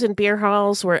 Saloons and beer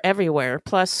halls were everywhere.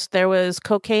 Plus, there was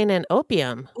cocaine and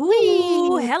opium.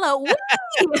 Ooh, hello.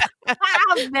 Whee!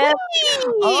 Beth.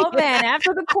 Oh, man,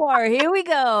 after the core, here we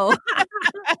go.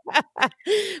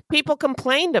 People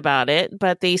complained about it,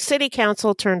 but the city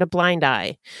council turned a blind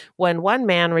eye. When one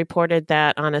man reported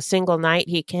that on a single night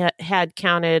he had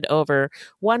counted over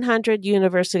 100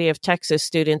 University of Texas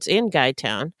students in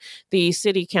Guytown, the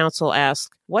city council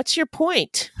asked, "What's your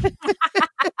point?"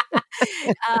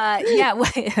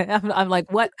 I'm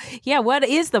like, what? Yeah, what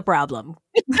is the problem?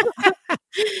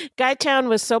 Guytown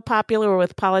was so popular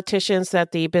with politicians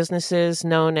that the businesses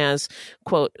known as,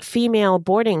 quote, female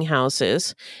boarding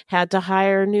houses had to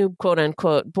hire new, quote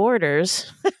unquote,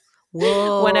 boarders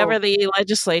whenever the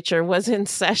legislature was in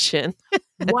session.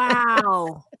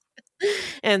 Wow.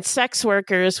 And sex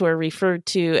workers were referred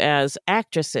to as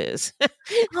actresses.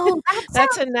 Oh,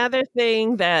 that's another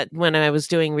thing that when I was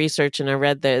doing research and I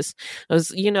read this,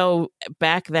 was,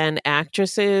 back then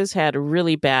actresses had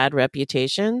really bad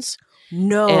reputations.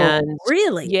 No, and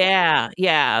really? Yeah.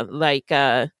 Like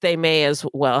they may as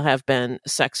well have been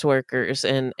sex workers.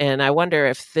 And I wonder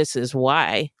if this is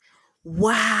why.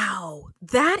 Wow.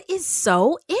 That is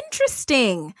so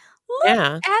interesting.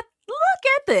 Look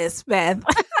at this, Beth.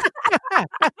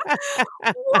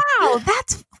 Wow,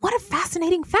 what a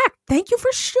fascinating fact. Thank you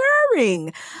for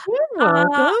sharing.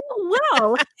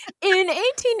 Well, in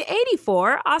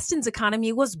 1884, Austin's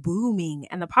economy was booming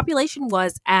and the population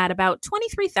was at about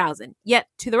 23,000. Yet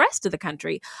to the rest of the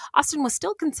country, Austin was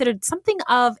still considered something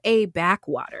of a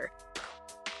backwater.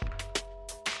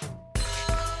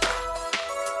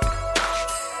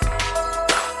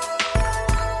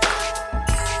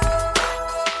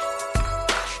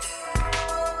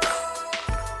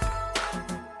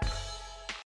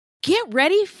 Get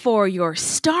ready for your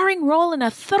starring role in a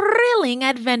thrilling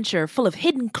adventure full of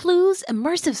hidden clues,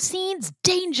 immersive scenes,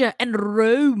 danger, and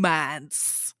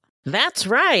romance. That's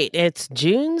right. It's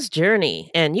June's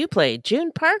Journey, and you play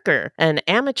June Parker, an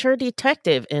amateur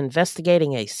detective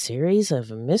investigating a series of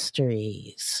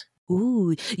mysteries.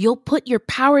 Ooh, you'll put your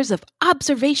powers of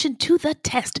observation to the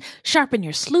test, sharpen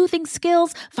your sleuthing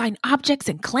skills, find objects,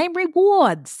 and claim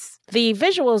rewards. The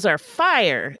visuals are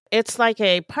fire. It's like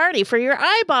a party for your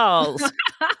eyeballs.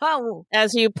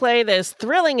 As you play this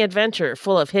thrilling adventure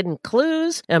full of hidden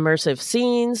clues, immersive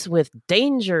scenes with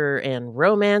danger and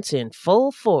romance in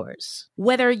full force.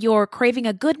 Whether you're craving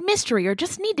a good mystery or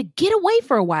just need to get away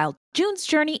for a while, June's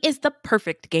Journey is the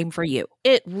perfect game for you.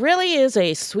 It really is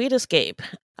a sweet escape.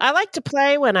 I like to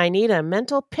play when I need a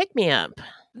mental pick-me-up.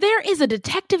 There is a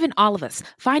detective in all of us.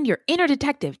 Find your inner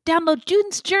detective. Download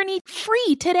June's Journey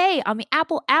free today on the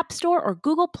Apple App Store or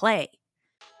Google Play.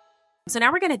 So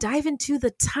now we're going to dive into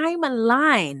the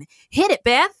timeline. Hit it,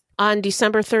 Beth. On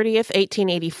December 30th,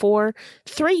 1884,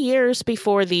 3 years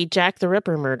before the Jack the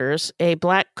Ripper murders, a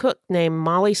black cook named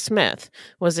Molly Smith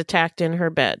was attacked in her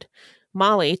bed.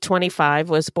 Molly, 25,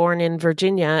 was born in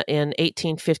Virginia in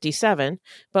 1857,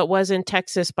 but was in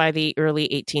Texas by the early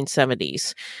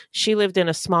 1870s. She lived in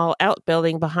a small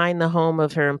outbuilding behind the home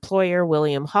of her employer,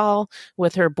 William Hall,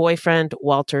 with her boyfriend,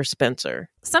 Walter Spencer.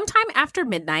 Sometime after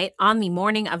midnight on the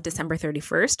morning of December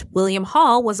 31st, William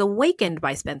Hall was awakened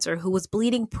by Spencer, who was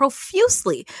bleeding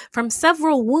profusely from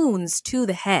several wounds to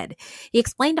the head. He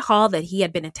explained to Hall that he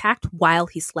had been attacked while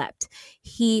he slept.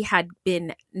 He had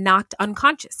been knocked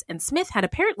unconscious, and Smith had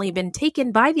apparently been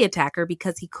taken by the attacker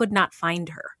because he could not find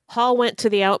her. Hall went to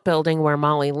the outbuilding where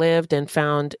Molly lived and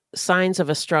found signs of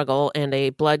a struggle and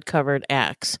a blood-covered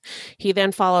axe. He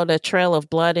then followed a trail of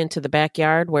blood into the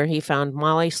backyard where he found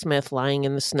Molly Smith lying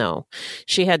in the snow.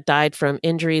 She had died from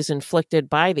injuries inflicted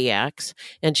by the axe,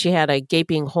 and she had a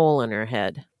gaping hole in her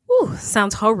head. Ooh,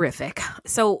 sounds horrific.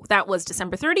 So that was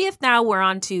December 30th. Now we're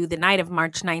on to the night of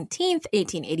March 19th,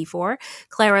 1884.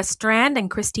 Clara Strand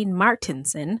and Christine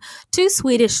Martinson, two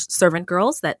Swedish servant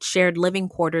girls that shared living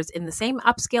quarters in the same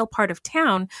upscale part of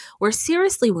town, were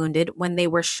seriously wounded when they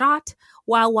were shot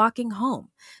while walking home.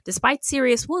 Despite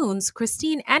serious wounds,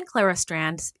 Christine and Clara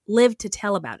Strand lived to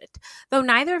tell about it, though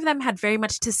neither of them had very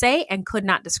much to say and could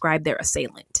not describe their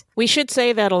assailant. We should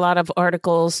say that a lot of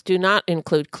articles do not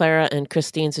include Clara and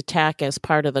Christine's attack as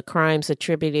part of the crimes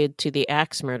attributed to the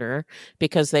axe murderer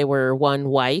because they were, 1,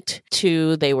 white,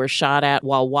 2, they were shot at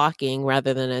while walking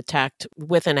rather than attacked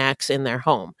with an axe in their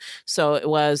home. So it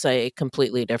was a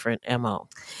completely different MO.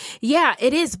 Yeah,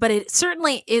 it is, but it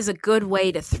certainly is a good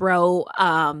way to throw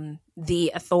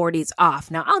the authorities off.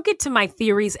 Now, I'll get to my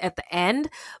theories at the end,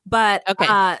 but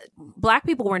Black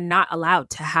people were not allowed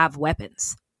to have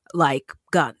weapons like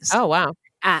guns. Oh, wow.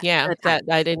 Yeah, that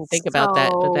I didn't think about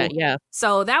that, but that, yeah.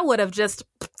 So that would have just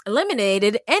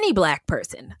eliminated any Black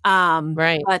person.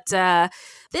 Right. But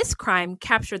this crime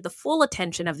captured the full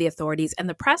attention of the authorities and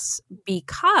the press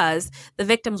because the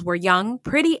victims were young,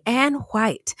 pretty, and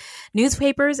white.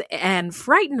 Newspapers and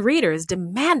frightened readers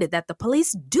demanded that the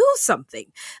police do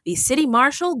something. The city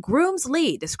marshal, Grooms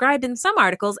Lee, described in some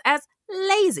articles as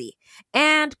lazy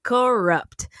and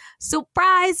corrupt.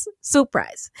 Surprise,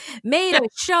 surprise. Made a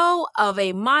show of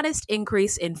a modest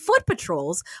increase in foot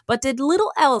patrols, but did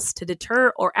little else to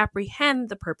deter or apprehend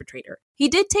the perpetrator. He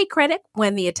did take credit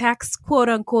when the attacks, quote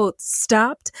unquote,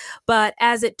 stopped, but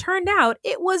as it turned out,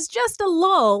 it was just a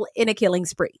lull in a killing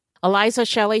spree. Eliza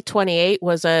Shelley, 28,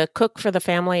 was a cook for the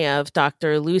family of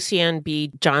Dr. Lucien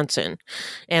B. Johnson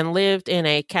and lived in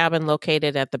a cabin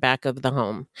located at the back of the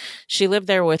home. She lived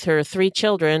there with her 3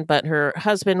 children, but her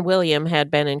husband, William, had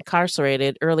been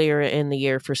incarcerated earlier in the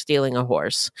year for stealing a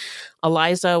horse.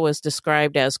 Eliza was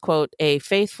described as, quote, a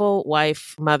faithful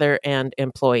wife, mother, and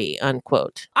employee,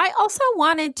 unquote. I also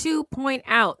wanted to point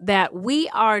out that we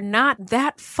are not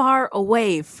that far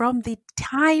away from the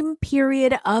time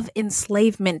period of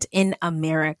enslavement in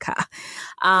America.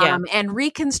 And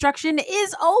Reconstruction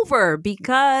is over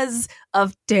because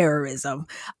of terrorism.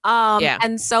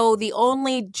 And so the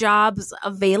only jobs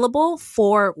available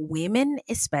for women,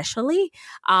 especially,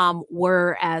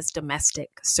 were as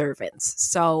domestic servants.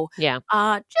 So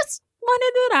just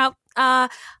wanted it out.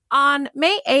 On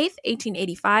May 8th,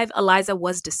 1885, Eliza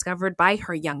was discovered by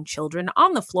her young children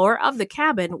on the floor of the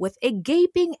cabin with a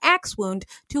gaping axe wound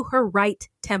to her right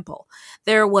temple.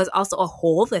 There was also a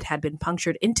hole that had been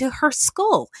punctured into her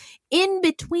skull, in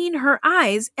between her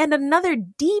eyes, and another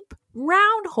deep,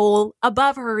 round hole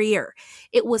above her ear.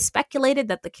 It was speculated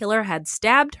that the killer had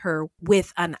stabbed her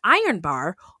with an iron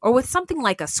bar or with something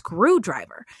like a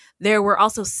screwdriver. There were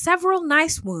also several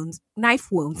nice wounds. Nice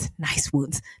wounds. Nice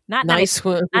wounds. Not nice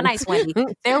wounds. Not nice, Wendy.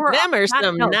 There were nice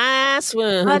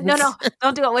wounds. No,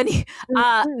 don't do it, Wendy.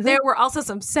 There were also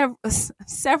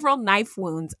several knife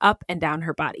wounds up and down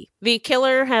her body. The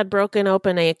killer had broken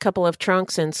open a couple of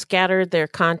trunks and scattered their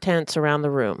contents around the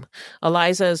room.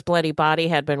 Eliza's bloody body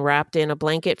had been wrapped in a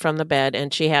blanket from the bed,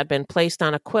 and she had been placed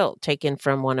on a quilt taken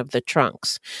from one of the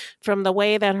trunks. From the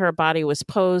way that her body was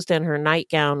posed and her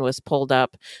nightgown was pulled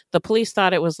up, the police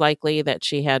thought it was likely that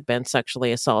she had been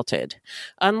sexually assaulted.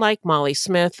 Unlike Molly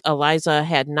Smith, Eliza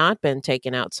had not been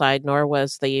taken outside, nor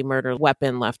was the murder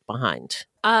weapon left behind.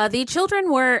 The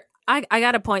children were... I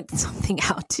got to point something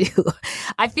out, too.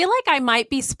 I feel like I might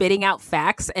be spitting out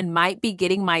facts and might be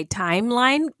getting my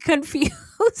timeline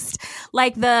confused.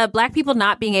 Like the Black people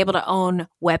not being able to own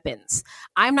weapons.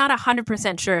 I'm not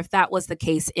 100% sure if that was the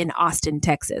case in Austin,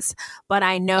 Texas, but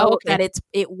I know that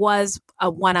it was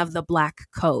one of the Black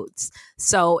codes.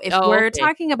 So if we're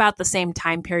talking about the same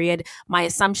time period, my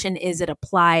assumption is it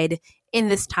applied in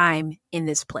this time, in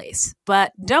this place.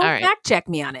 But don't fact check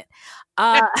me on it.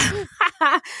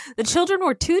 The children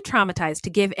were too traumatized to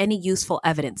give any useful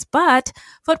evidence, but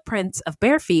footprints of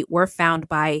bare feet were found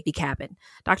by the cabin.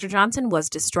 Dr. Johnson was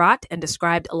distraught and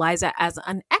described Eliza as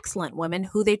an excellent woman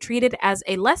who they treated as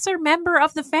a lesser member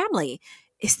of the family.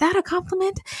 Is that a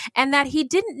compliment? And that he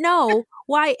didn't know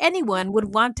why anyone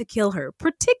would want to kill her,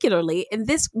 particularly in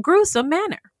this gruesome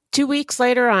manner. 2 weeks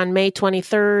later, on May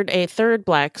 23rd, a third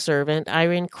Black servant,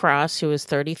 Irene Cross, who was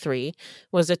 33,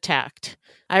 was attacked.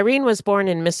 Irene was born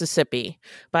in Mississippi.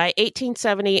 By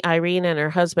 1870, Irene and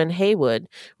her husband Haywood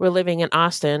were living in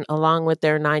Austin along with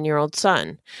their 9-year-old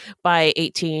son. By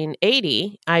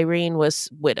 1880, Irene was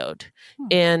widowed.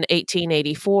 In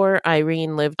 1884,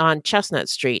 Irene lived on Chestnut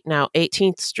Street, now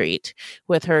 18th Street,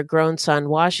 with her grown son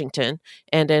Washington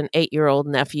and an 8-year-old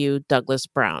nephew Douglas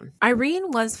Brown. Irene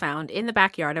was found in the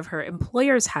backyard of her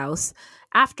employer's house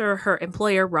after her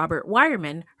employer, Robert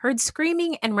Wireman, heard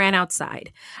screaming and ran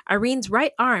outside. Irene's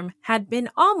right arm had been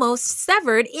almost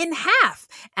severed in half,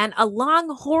 and a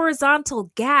long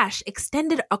horizontal gash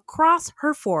extended across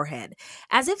her forehead,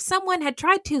 as if someone had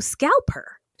tried to scalp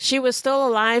her. She was still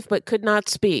alive but could not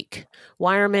speak.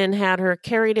 Wireman had her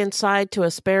carried inside to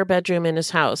a spare bedroom in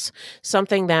his house,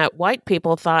 something that white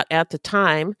people thought at the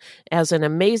time as an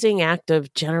amazing act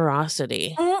of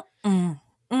generosity.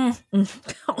 Oh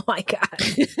my God.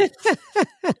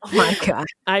 Oh my God.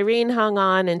 Irene hung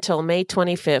on until May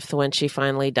 25th when she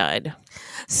finally died.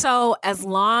 So as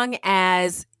long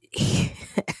as,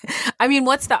 I mean,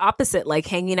 what's the opposite? Like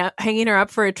hanging her up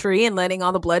for a tree and letting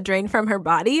all the blood drain from her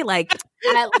body? Like,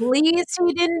 at least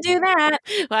he didn't do that.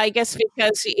 Well, I guess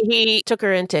because he took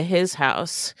her into his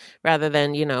house rather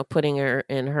than, putting her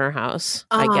in her house,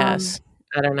 I guess.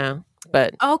 I don't know.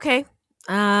 But okay.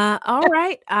 All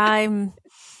right.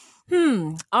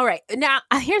 All right. Now,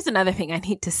 here's another thing I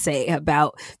need to say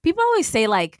about people always say,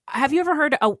 like, have you ever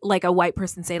heard a white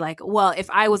person say, like, well, if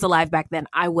I was alive back then,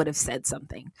 I would have said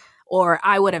something or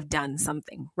I would have done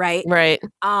something. Right. Right.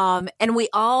 And we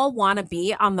all want to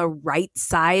be on the right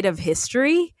side of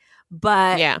history.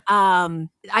 But yeah.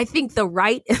 I think the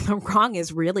right and the wrong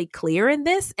is really clear in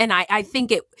this. And I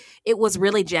think it was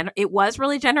really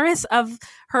generous of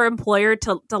her employer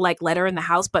to like let her in the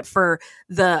house. But for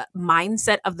the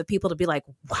mindset of the people to be like,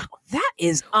 wow, that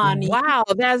is wow,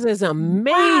 that is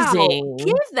amazing. Wow.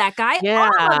 Give that guy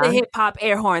all of the hip hop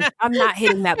air horns. I'm not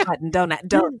hitting that button. Don't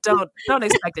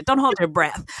expect it. Don't hold your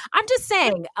breath. I'm just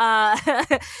saying,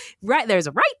 right, there's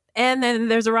a right and then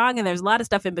there's a wrong and there's a lot of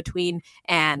stuff in between.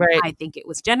 And right. I think it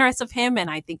was generous of him. And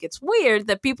I think it's weird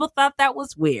that people thought that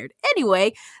was weird.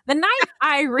 Anyway, the night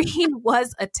Irene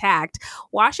was attacked,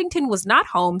 Washington was not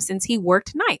home since he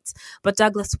worked nights, but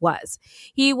Douglas was.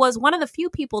 He was one of the few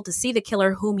people to see the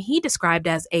killer, whom he described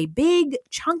as a big,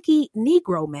 chunky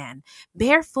Negro man,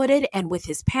 barefooted and with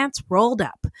his pants rolled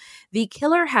up. The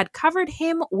killer had covered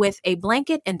him with a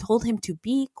blanket and told him to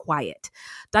be quiet.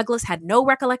 Douglas had no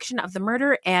recollection of the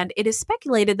murder, and it is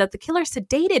speculated that the killer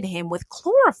sedated him with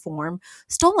chloroform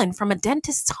stolen from a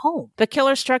dentist's home. The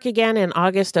killer struck again in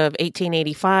August of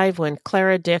 1885 when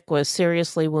Clara Dick was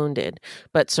seriously wounded,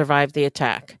 but survived the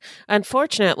attack.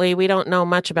 Unfortunately, we don't know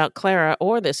much about Clara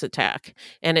or this attack,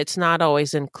 and it's not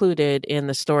always included in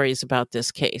the stories about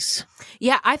this case.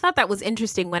 Yeah, I thought that was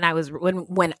interesting when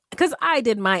because I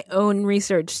did my own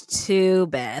research too,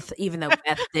 Beth, even though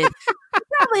Beth did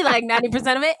probably like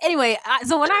 90% of it. Anyway,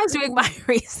 so when I was doing my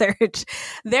research,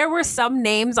 there were some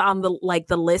names on the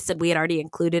list that we had already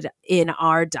included in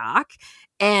our doc,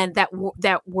 and that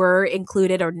were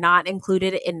included or not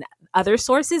included in other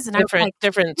sources. And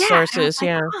different sources,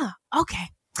 yeah. Okay,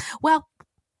 well.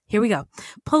 Here we go.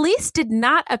 Police did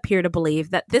not appear to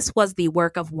believe that this was the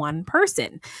work of one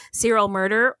person. Serial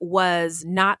murder was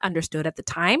not understood at the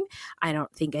time. I don't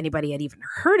think anybody had even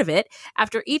heard of it.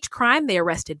 After each crime, they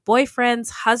arrested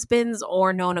boyfriends, husbands,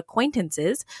 or known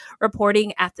acquaintances.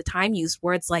 Reporting at the time used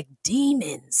words like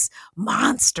demons,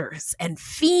 monsters, and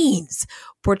fiends,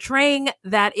 portraying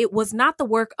that it was not the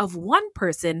work of one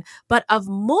person, but of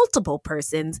multiple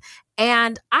persons.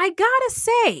 And I gotta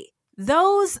say,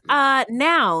 those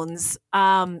nouns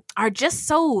are just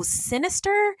so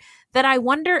sinister that I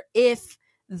wonder if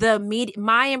the media,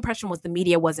 my impression was the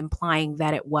media was implying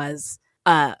that it was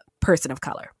a person of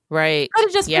color. Right.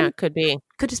 Could be.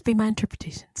 Could just be my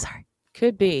interpretation. Sorry.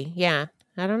 Could be. Yeah.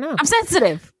 I don't know. I'm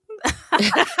sensitive.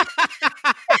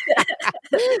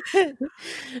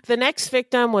 The next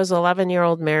victim was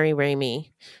 11-year-old Mary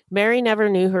Ramey. Mary never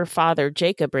knew her father,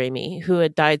 Jacob Ramey, who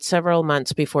had died several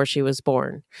months before she was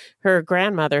born. Her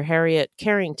grandmother, Harriet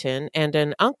Carrington, and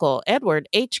an uncle, Edward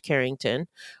H. Carrington,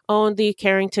 owned the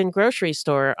Carrington grocery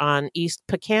store on East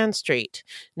Pecan Street,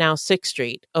 now 6th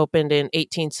Street, opened in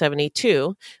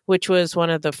 1872, which was one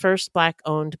of the first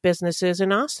Black-owned businesses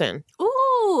in Austin.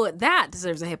 Ooh, that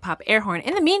deserves a hip-hop air horn.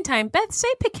 In the meantime, Beth, say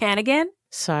pecan again.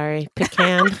 Sorry,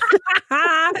 pecan.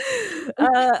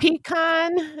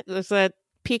 Pecan? Is that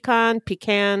pecan?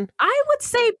 I would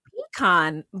say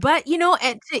pecan, but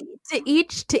to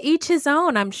each his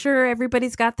own. I'm sure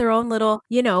everybody's got their own little,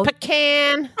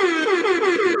 pecan.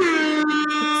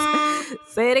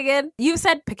 Say it again. You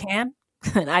said pecan.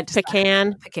 I just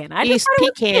pecan. Pecan. East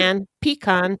pecan.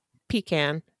 Pecan.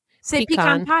 Say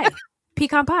pecan pie.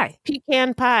 Pecan pie.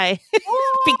 Pecan pie.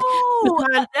 Oh,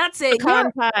 pecan, that's it.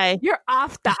 Pecan pie. You're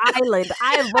off the island.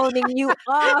 I am voting you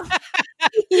off.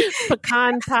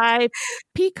 Pecan pie.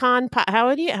 Pecan pie.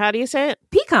 How do you say it?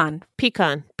 Pecan.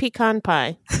 Pecan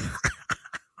pie.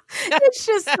 It's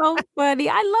just so funny.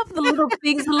 I love the little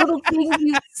things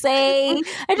you say.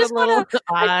 I just want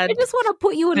to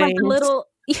put you in like a little.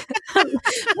 Remember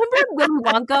Willy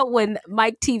Wonka when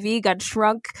Mike TV got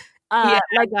shrunk?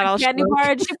 Like a candy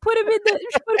bar, and she put him in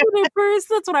her purse.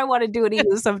 That's what I want to do to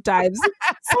you sometimes. Say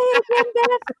it again,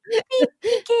 Beth.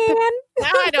 Pecan.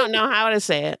 Now I don't know how to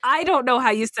say it. I don't know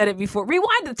how you said it before.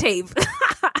 Rewind the tape.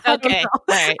 Okay. All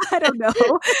right. I don't know.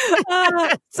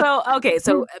 So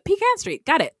Pecan Street.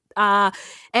 Got it.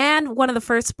 And one of the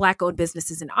first Black-owned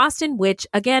businesses in Austin, which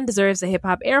again deserves a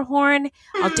hip-hop air horn.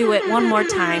 I'll do it one more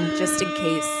time just in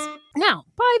case. Now,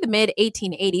 by the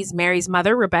mid-1880s, Mary's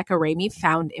mother, Rebecca Ramey,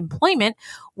 found employment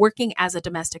working as a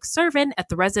domestic servant at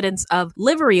the residence of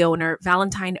livery owner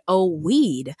Valentine O.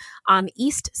 Weed on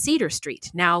East Cedar Street,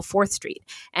 now 4th Street,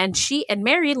 and she and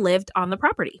Mary lived on the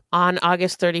property. On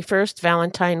August 31st,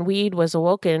 Valentine Weed was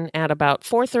awoken at about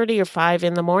 4:30 or 5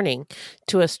 in the morning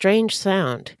to a strange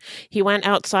sound. He went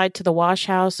outside to the wash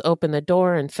house, opened the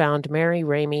door, and found Mary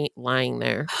Ramey lying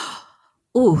there.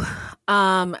 Ooh,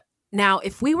 now,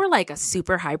 if we were like a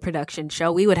super high production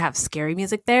show, we would have scary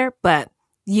music there, but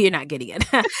you're not getting it.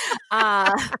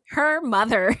 Her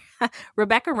mother,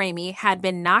 Rebecca Ramey, had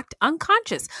been knocked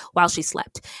unconscious while she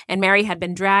slept, and Mary had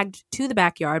been dragged to the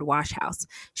backyard wash house.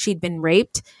 She'd been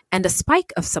raped, and a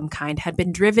spike of some kind had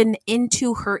been driven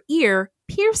into her ear,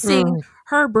 piercing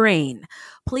her brain.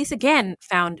 Police again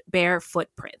found bare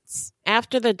footprints.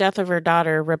 After the death of her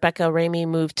daughter, Rebecca Ramey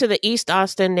moved to the East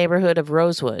Austin neighborhood of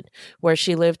Rosewood, where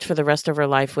she lived for the rest of her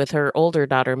life with her older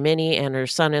daughter, Minnie, and her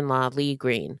son-in-law, Lee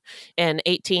Green. An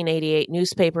 1888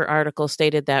 newspaper article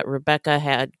stated that Rebecca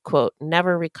had, quote,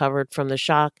 never recovered from the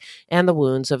shock and the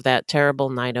wounds of that terrible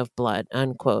night of blood,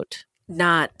 unquote.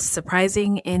 Not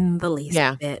surprising in the least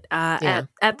bit. Yeah.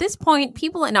 At this point,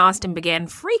 people in Austin began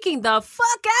freaking the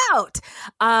fuck out.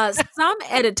 Some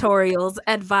editorials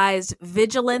advised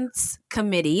vigilance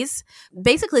committees,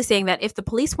 basically saying that if the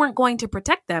police weren't going to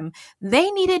protect them,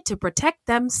 they needed to protect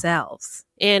themselves.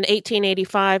 In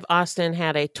 1885, Austin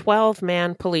had a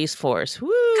 12-man police force.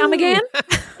 Woo! Come again?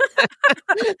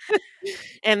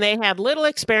 And they had little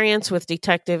experience with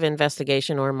detective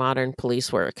investigation or modern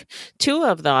police work. 2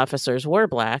 of the officers were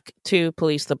Black to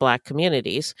police the Black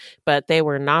communities, but they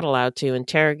were not allowed to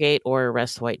interrogate or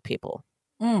arrest white people.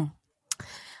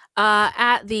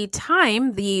 At the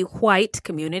time, the white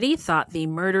community thought the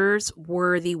murders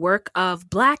were the work of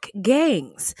Black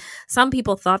gangs. Some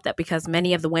people thought that because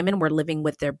many of the women were living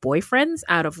with their boyfriends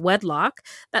out of wedlock,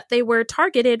 that they were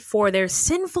targeted for their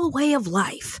sinful way of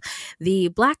life. The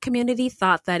Black community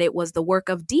thought that it was the work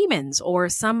of demons or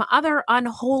some other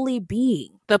unholy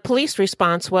being. The police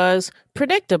response was,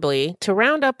 predictably, to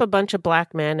round up a bunch of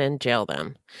Black men and jail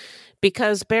them.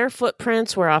 Because bare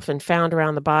footprints were often found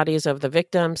around the bodies of the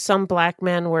victims, some Black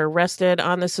men were arrested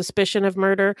on the suspicion of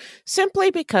murder simply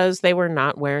because they were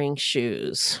not wearing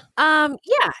shoes. Yeah,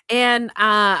 and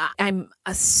I'm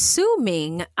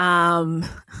assuming my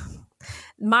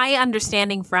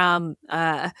understanding from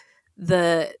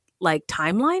the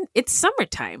timeline, it's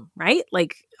summertime, right?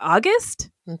 Like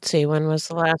August? Let's see, when was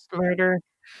the last murder?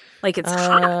 Like it's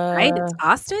hot, right? It's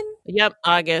Austin? Yep,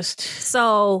 August.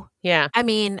 So, yeah. I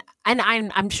mean, and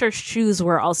I'm sure shoes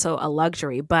were also a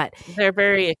luxury, but they're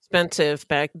very expensive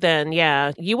back then.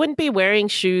 Yeah, you wouldn't be wearing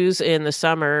shoes in the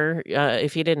summer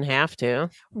if you didn't have to.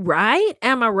 Right?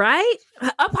 Am I right?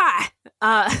 Up high.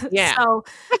 Yeah. So,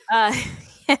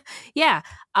 yeah.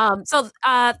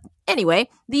 Anyway,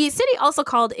 the city also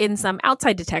called in some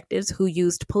outside detectives who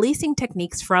used policing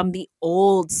techniques from the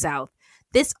Old South.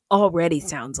 This already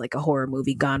sounds like a horror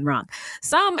movie gone wrong.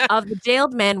 Some of the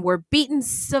jailed men were beaten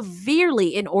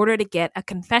severely in order to get a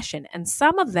confession, and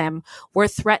some of them were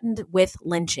threatened with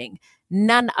lynching.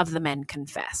 None of the men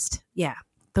confessed. Yeah,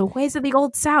 the ways of the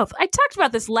Old South. I talked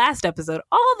about this last episode.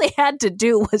 All they had to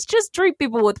do was just treat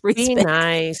people with respect. Be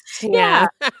nice. Yeah.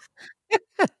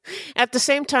 At the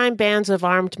same time, bands of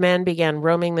armed men began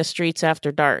roaming the streets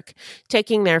after dark,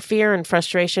 taking their fear and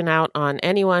frustration out on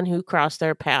anyone who crossed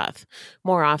their path.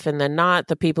 More often than not,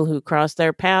 the people who crossed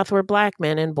their path were Black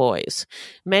men and boys.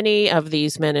 Many of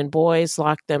these men and boys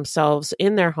locked themselves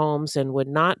in their homes and would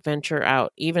not venture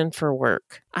out, even for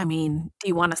work. I mean, do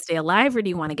you want to stay alive or do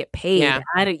you want to get paid? Yeah,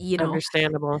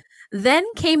 Understandable. Then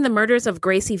came the murders of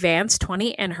Gracie Vance,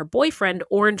 20, and her boyfriend,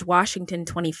 Orange Washington,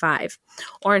 25.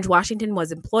 Orange Washington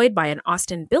was employed by an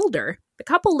Austin builder. The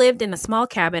couple lived in a small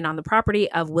cabin on the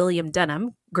property of William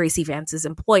Dunham, Gracie Vance's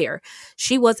employer.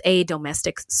 She was a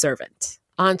domestic servant.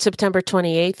 On September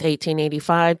 28,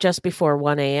 1885, just before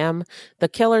 1 a.m., the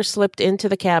killer slipped into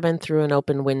the cabin through an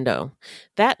open window.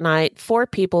 That night, 4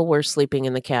 people were sleeping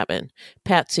in the cabin: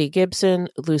 Patsy Gibson,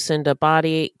 Lucinda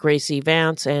Body, Gracie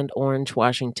Vance, and Orange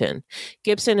Washington.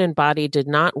 Gibson and Body did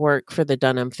not work for the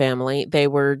Dunham family. They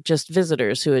were just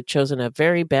visitors who had chosen a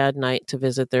very bad night to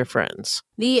visit their friends.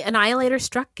 The Annihilator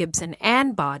struck Gibson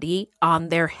and Body on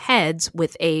their heads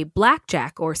with a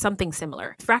blackjack or something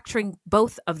similar, fracturing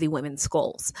both of the women's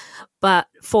skulls. But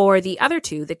for the other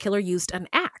 2, the killer used an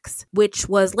axe, which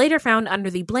was later found under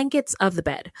the blankets of the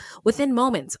bed. Within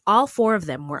moments, all 4 of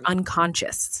them were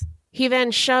unconscious. He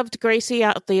then shoved Gracie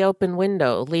out the open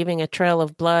window, leaving a trail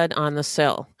of blood on the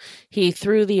sill. He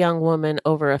threw the young woman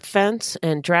over a fence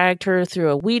and dragged her through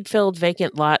a weed-filled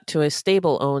vacant lot to a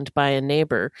stable owned by a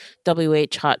neighbor,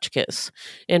 W.H. Hotchkiss.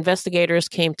 Investigators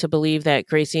came to believe that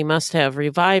Gracie must have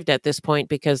revived at this point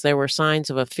because there were signs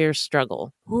of a fierce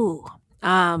struggle. Ooh,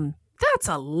 that's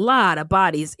a lot of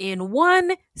bodies in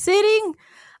one sitting.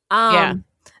 Yeah.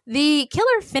 The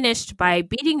killer finished by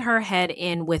beating her head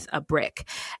in with a brick.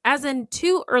 As in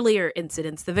 2 earlier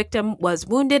incidents, the victim was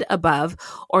wounded above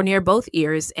or near both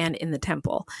ears and in the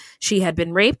temple. She had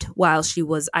been raped while she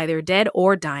was either dead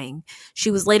or dying. She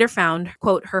was later found,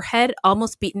 quote, her head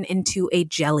almost beaten into a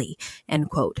jelly, end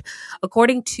quote.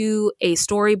 According to a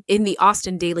story in the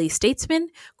Austin Daily Statesman,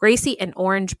 Gracie and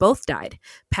Orange both died.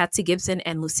 Patsy Gibson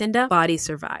and Lucinda bodies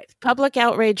survived. Public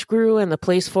outrage grew and the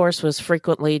police force was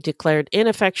frequently declared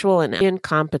ineffectual and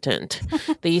incompetent.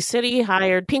 The city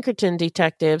hired Pinkerton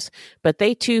detectives, but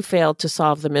they too failed to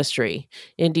solve the mystery.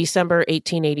 In December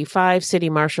 1885, City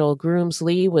Marshal Grooms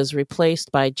Lee was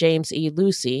replaced by James E.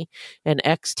 Lucy, an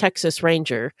ex-Texas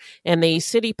Ranger, and the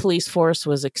city police force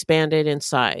was expanded in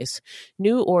size.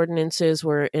 New ordinances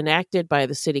were enacted by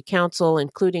the city council,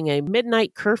 including a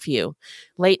midnight curfew.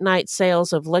 Late-night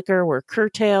sales of liquor were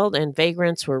curtailed and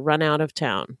vagrants were run out of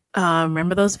town.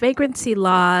 Remember those vagrancy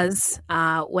laws?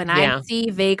 When I see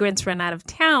vagrants run out of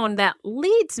town, that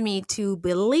leads me to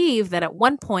believe that at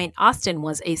one point Austin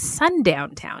was a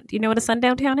sundown town. Do you know what a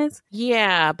sundown town is?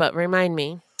 Yeah, but remind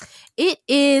me. It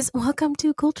is, welcome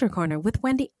to Culture Corner with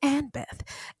Wendy and Beth.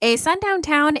 A sundown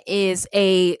town is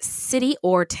a city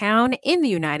or town in the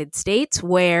United States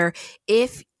where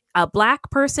if a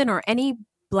Black person or any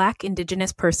Black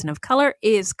Indigenous person of color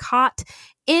is caught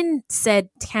in said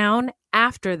town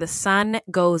after the sun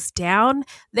goes down,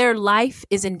 their life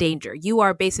is in danger. You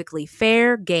are basically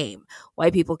fair game.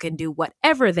 White people can do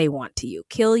whatever they want to you.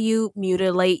 Kill you,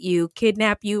 mutilate you,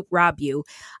 kidnap you, rob you.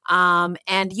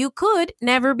 And you could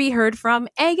never be heard from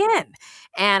again.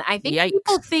 And I think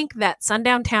people think that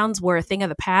sundown towns were a thing of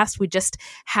the past. We just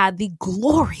had the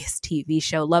glorious TV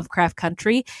show Lovecraft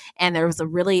Country, and there was a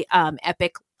really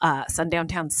epic sundown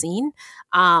town scene.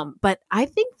 But I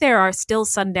think there are still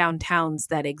sundown towns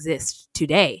that exist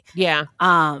today. Yeah.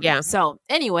 So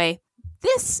anyway,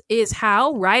 this is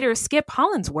how writer Skip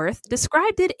Hollandsworth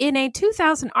described it in a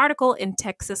 2000 article in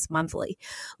Texas Monthly.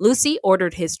 Lucy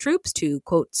ordered his troops to,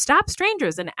 quote, stop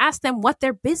strangers and ask them what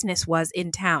their business was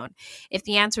in town. If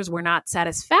the answers were not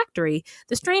satisfactory,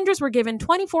 the strangers were given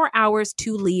 24 hours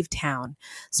to leave town,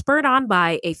 spurred on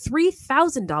by a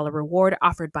 $3,000 reward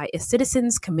offered by a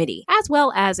citizens committee, as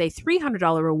well as a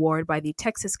 $300 reward by the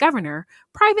Texas governor.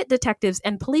 Private detectives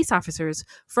and police officers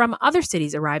from other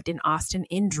cities arrived in Austin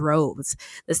in droves.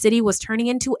 The city was turning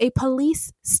into a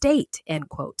police state, end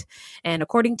quote. And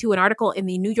according to an article in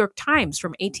the New York Times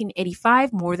from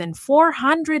 1885, more than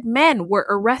 400 men were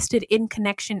arrested in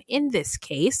connection in this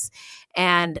case.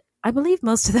 And I believe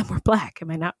most of them were Black.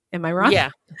 Am I wrong? Yeah.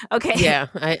 Okay. Yeah,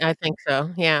 I think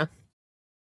so. Yeah.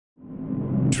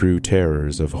 True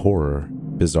terrors of horror,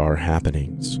 bizarre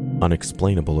happenings,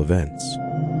 unexplainable events.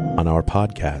 On our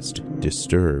podcast,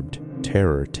 Disturbed,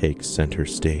 terror takes center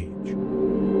stage.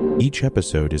 Each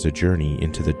episode is a journey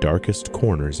into the darkest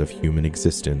corners of human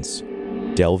existence,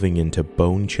 delving into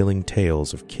bone-chilling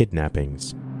tales of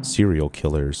kidnappings, serial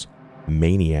killers,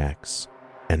 maniacs,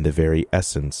 and the very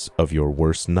essence of your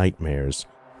worst nightmares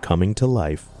coming to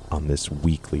life on this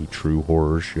weekly true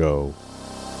horror show.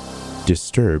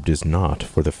 Disturbed is not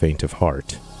for the faint of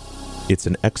heart. It's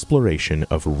an exploration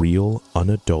of real,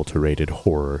 unadulterated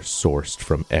horror sourced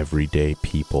from everyday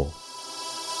people.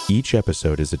 Each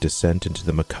episode is a descent into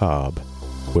the macabre,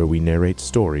 where we narrate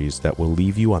stories that will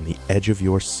leave you on the edge of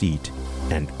your seat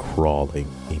and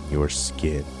crawling in your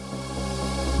skin.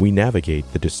 We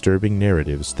navigate the disturbing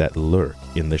narratives that lurk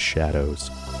in the shadows,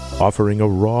 offering a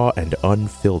raw and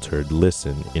unfiltered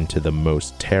listen into the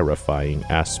most terrifying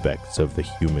aspects of the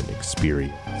human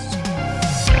experience.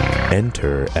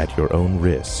 Enter at your own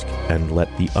risk and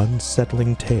let the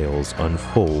unsettling tales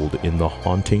unfold in the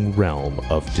haunting realm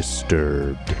of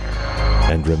Disturbed.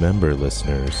 And remember,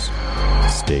 listeners,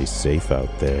 stay safe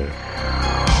out there.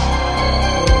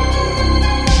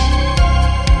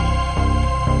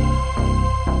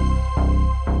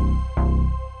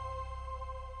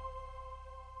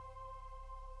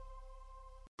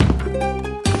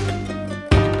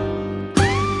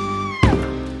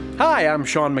 Hi, I'm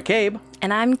Sean McCabe.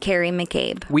 And I'm Carrie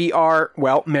McCabe. We are,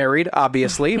 well, married,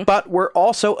 obviously, but we're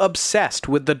also obsessed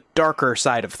with the darker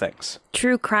side of things.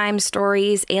 True crime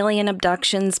stories, alien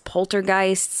abductions,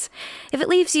 poltergeists. If it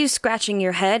leaves you scratching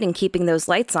your head and keeping those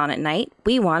lights on at night,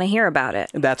 we want to hear about it.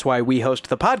 That's why we host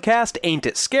the podcast, Ain't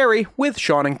It Scary, with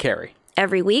Sean and Carrie.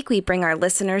 Every week, we bring our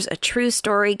listeners a true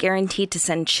story guaranteed to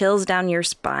send chills down your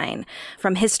spine.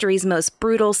 From history's most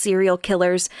brutal serial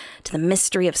killers to the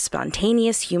mystery of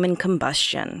spontaneous human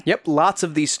combustion. Yep, lots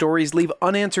of these stories leave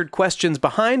unanswered questions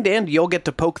behind, and you'll get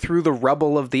to poke through the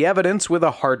rubble of the evidence with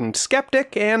a hardened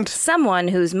skeptic and someone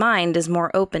whose mind is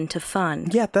more open to fun.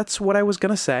 Yeah, that's what I was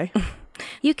gonna say.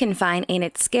 You can find Ain't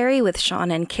It Scary with Sean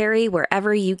and Carrie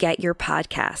wherever you get your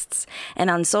podcasts, and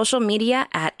on social media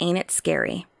at Ain't It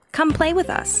Scary. Come play with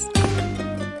us.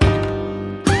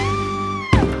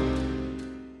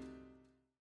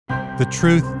 The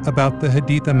truth about the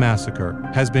Haditha massacre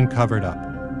has been covered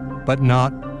up, but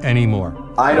not anymore.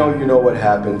 I know you know what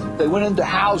happened. They went into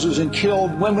houses and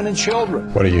killed women and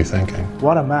children. What are you thinking?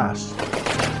 What a mess.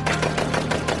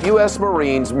 U.S.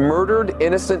 Marines murdered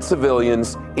innocent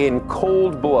civilians in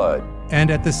cold blood.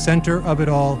 And at the center of it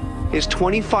all is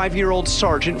 25-year-old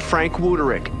Sergeant Frank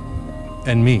Wuderick.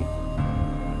 And me.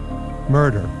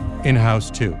 Murder in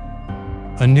House 2,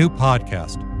 a new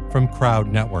podcast from Crowd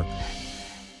Network.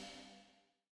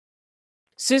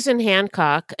 Susan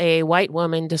Hancock, a white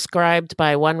woman described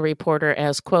by one reporter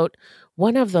as, quote,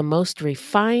 one of the most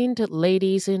refined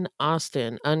ladies in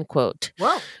Austin, unquote.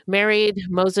 Whoa. Married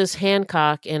Moses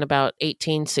Hancock in about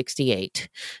 1868.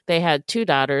 They had two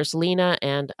daughters, Lena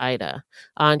and Ida.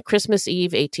 On Christmas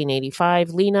Eve, 1885,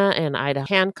 Lena and Ida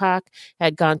Hancock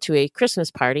had gone to a Christmas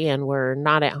party and were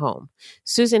not at home.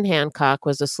 Susan Hancock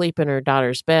was asleep in her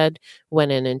daughter's bed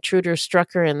when an intruder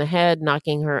struck her in the head,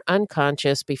 knocking her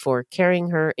unconscious before carrying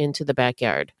her into the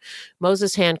backyard.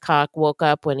 Moses Hancock woke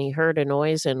up when he heard a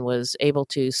noise and was able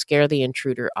to scare the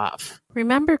intruder off.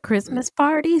 Remember Christmas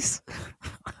parties?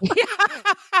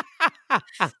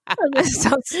 That's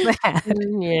so sad.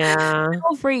 Yeah.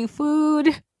 No free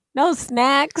food, no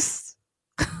snacks.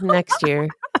 Next year.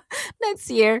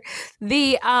 Next year,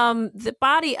 the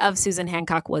body of Susan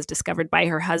Hancock was discovered by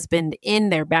her husband in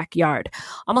their backyard,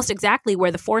 almost exactly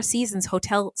where the Four Seasons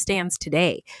Hotel stands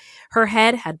today. Her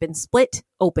head had been split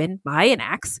open by an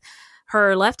axe.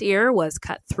 Her left ear was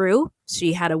cut through.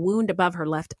 She had a wound above her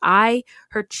left eye.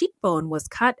 Her cheekbone was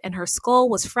cut and her skull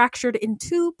was fractured in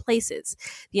two places.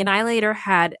 The annihilator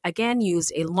had again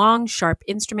used a long, sharp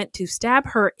instrument to stab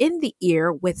her in the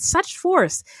ear with such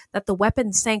force that the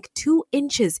weapon sank 2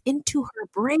 inches into her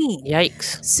brain.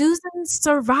 Yikes. Susan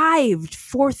survived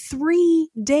for 3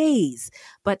 days,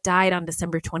 but died on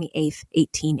December 28th,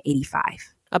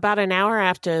 1885. About an hour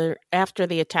after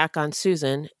the attack on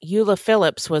Susan, Eula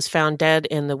Phillips was found dead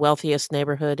in the wealthiest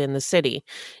neighborhood in the city,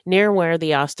 near where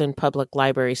the Austin Public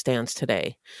Library stands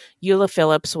today. Eula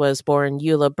Phillips was born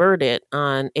Eula Burdett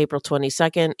on April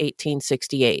 22nd,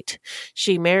 1868.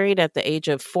 She married at the age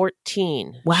of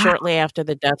 14, shortly after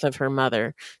the death of her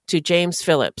mother, to James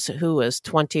Phillips, who was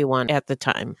 21 at the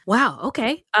time. Wow,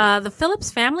 okay. The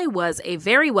Phillips family was a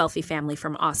very wealthy family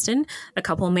from Austin. The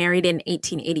couple married in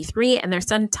 1883, and their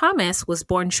son Thomas was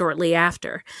born shortly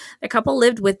after. The couple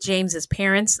lived with James's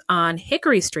parents on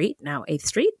Hickory Street, now 8th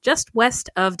Street, just west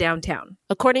of downtown.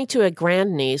 According to a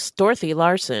grandniece, Dorothy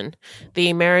Larson,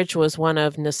 the marriage was one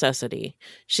of necessity.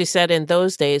 She said in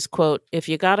those days, quote, if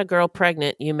you got a girl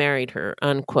pregnant, you married her,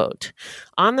 unquote.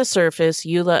 On the surface,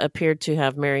 Eula appeared to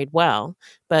have married well,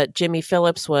 but Jimmy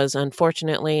Phillips was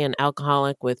unfortunately an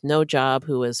alcoholic with no job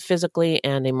who was physically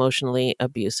and emotionally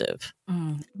abusive.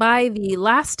 By the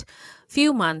last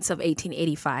few months of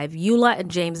 1885, Eula and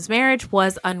James's marriage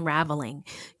was unraveling.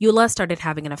 Eula started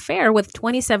having an affair with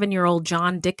 27-year-old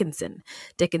John Dickinson.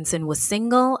 Dickinson was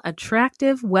single,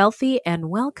 attractive, wealthy, and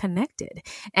well-connected,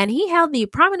 and he held the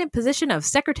prominent position of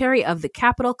Secretary of the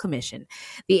Capitol Commission,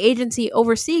 the agency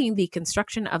overseeing the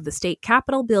construction of the state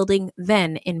capitol building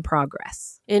then in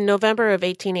progress. In November of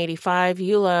 1885,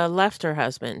 Eula left her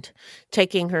husband,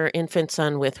 taking her infant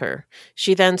son with her.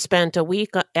 She then spent a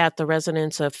week at the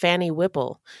residence of Fanny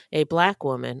Whipple, a black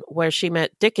woman, where she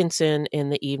met Dickinson in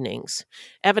the evenings.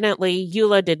 Evidently,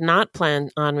 Eula did not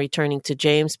plan on returning to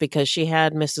James because she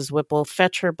had Mrs. Whipple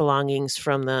fetch her belongings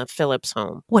from the Phillips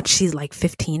home. What, she's like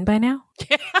 15 by now?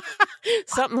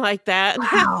 Something like that.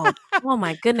 Wow. Oh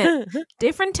my goodness.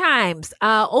 Different times.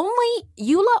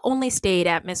 Eula only stayed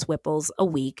at Miss Whipple's a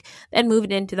week, then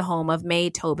moved into the home of May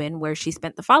Tobin, where she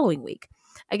spent the following week.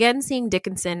 again seeing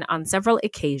Dickinson on several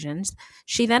occasions.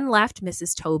 She then left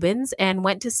Mrs. Tobin's and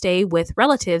went to stay with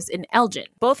relatives in Elgin.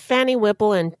 Both Fanny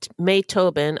Whipple and May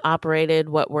Tobin operated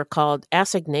what were called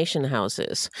assignation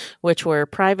houses, which were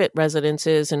private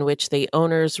residences in which the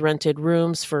owners rented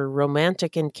rooms for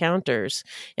romantic encounters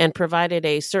and provided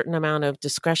a certain amount of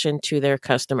discretion to their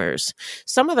customers.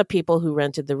 Some of the people who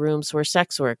rented the rooms were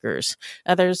sex workers.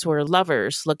 Others were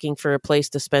lovers looking for a place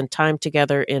to spend time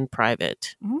together in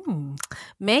private.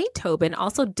 May Tobin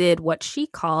also did what she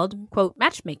called, quote,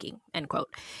 matchmaking, end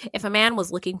quote. If a man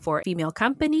was looking for female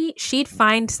company, she'd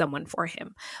find someone for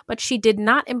him. But she did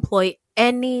not employ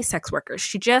any sex workers.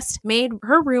 She just made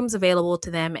her rooms available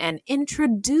to them and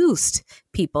introduced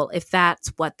people if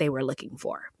that's what they were looking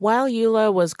for. While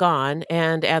Eula was gone,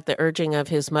 and at the urging of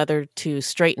his mother to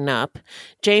straighten up,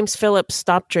 James Phillips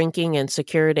stopped drinking and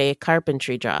secured a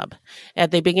carpentry job.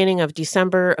 At the beginning of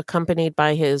December, accompanied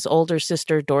by his older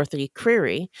sister Dorothy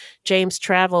Creary, James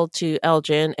traveled to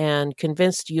Elgin and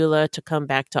convinced Eula to come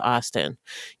back to Austin.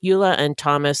 Eula and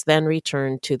Thomas then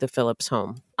returned to the Phillips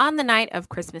home. On the night of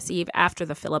Christmas Eve, after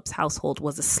the Phillips household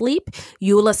was asleep,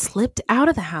 Eula slipped out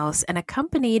of the house and,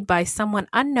 accompanied by someone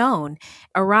unknown,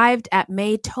 arrived at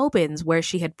May Tobin's, where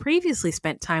she had previously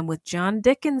spent time with John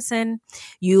Dickinson.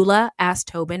 Eula asked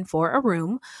Tobin for a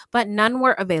room, but none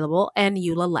were available, and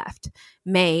Eula left.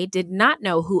 May did not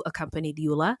know who accompanied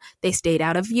Eula. They stayed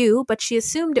out of view, but she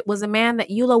assumed it was a man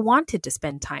that Eula wanted to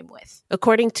spend time with.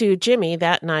 According to Jimmy,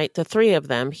 that night, the three of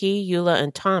them, he, Eula,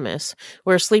 and Thomas,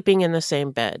 were sleeping in the same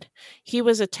bed. He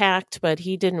was attacked, but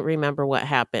he didn't remember what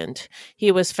happened.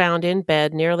 He was found in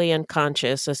bed, nearly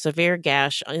unconscious, a severe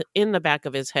gash in the back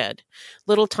of his head.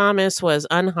 Little Thomas was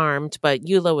unharmed, but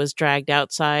Eula was dragged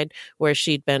outside, where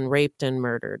she'd been raped and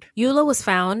murdered. Eula was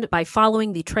found by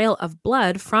following the trail of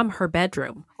blood from her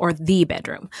bedroom, or the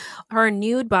bedroom. Her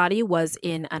nude body was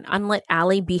in an unlit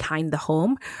alley behind the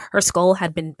home. Her skull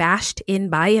had been bashed in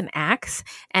by an axe,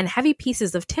 and heavy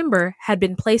pieces of timber had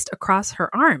been placed across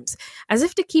her arms, as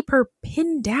if to keep her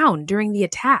pinned down during the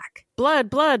attack. Blood,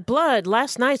 blood, blood,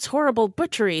 last night's horrible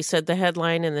butchery, said the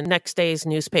headline in the next day's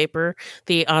newspaper,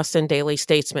 the Austin Daily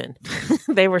Statesman.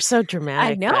 They were so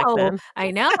dramatic.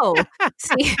 I know.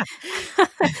 See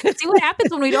what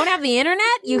happens when we don't have the internet?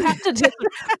 You have to just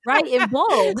write in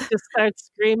bold. Just start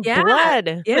screaming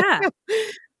blood. Yeah.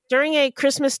 During a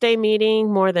Christmas Day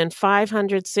meeting, more than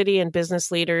 500 city and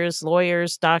business leaders,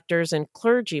 lawyers, doctors, and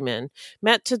clergymen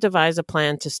met to devise a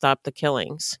plan to stop the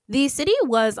killings. The city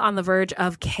was on the verge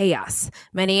of chaos.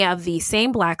 Many of the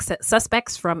same black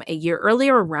suspects from a year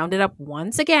earlier were rounded up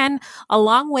once again,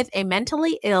 along with a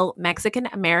mentally ill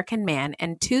Mexican-American man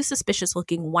and two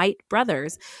suspicious-looking white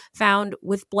brothers found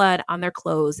with blood on their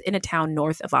clothes in a town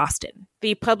north of Austin.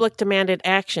 The public demanded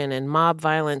action and mob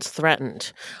violence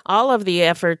threatened. All of the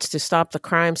efforts to stop the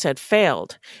crimes had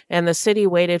failed, and the city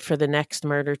waited for the next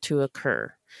murder to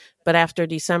occur. But after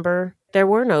December, there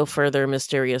were no further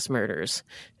mysterious murders.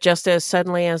 Just as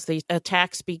suddenly as the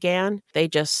attacks began, they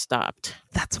just stopped.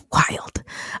 That's wild.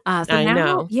 I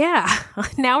know. Yeah.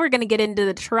 Now we're going to get into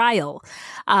the trial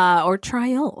or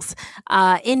trials.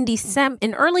 In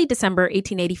early December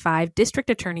 1885, District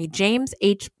Attorney James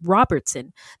H.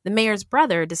 Robertson, the mayor's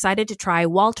brother, decided to try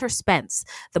Walter Spence,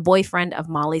 the boyfriend of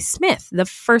Molly Smith, the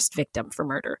first victim for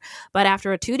murder. But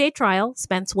after a 2-day trial,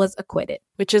 Spence was acquitted.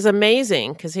 Which is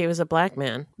amazing because he was a black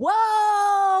man.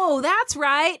 Whoa, that's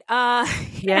right.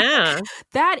 Yeah.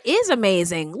 That is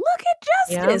amazing. Look at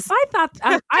justice. Yeah. I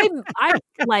thought I'm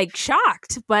like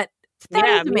shocked, but that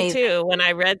is amazing. Me too. When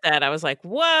I read that, I was like,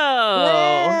 whoa.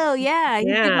 Whoa, yeah. He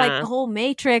did like the whole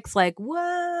Matrix, like,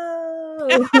 whoa.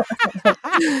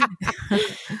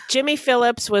 Jimmy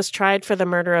Phillips was tried for the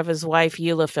murder of his wife,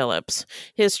 Eula Phillips.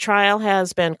 His trial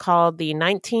has been called the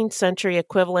 19th century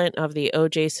equivalent of the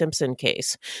O.J. Simpson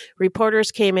case.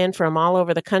 Reporters came in from all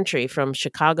over the country, from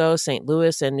Chicago, St.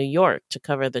 Louis, and New York to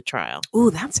cover the trial.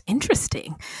 Ooh, that's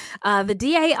interesting. The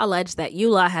DA alleged that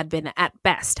Eula had been, at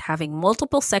best, having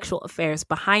multiple sexual affairs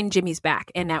behind Jimmy's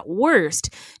back, and at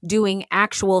worst, doing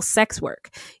actual sex work.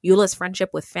 Eula's friendship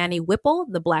with Fanny Whipple,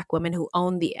 the black woman who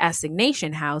owned the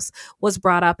assignation house, was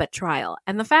brought up at trial,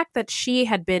 and the fact that she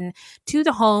had been to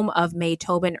the home of May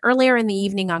Tobin earlier in the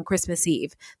evening on Christmas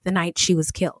Eve, the night she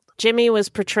was killed. Jimmy was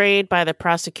portrayed by the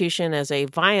prosecution as a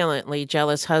violently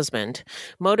jealous husband,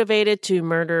 motivated to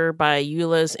murder by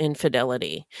Eula's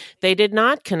infidelity. They did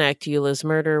not connect Eula's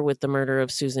murder with the murder of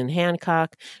Susan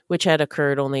Hancock, which had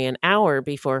occurred only an hour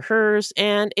before hers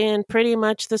and in pretty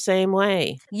much the same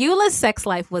way. Eula's sex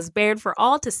life was bared for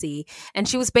all to see, and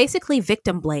she was basically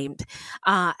victim blamed.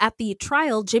 At the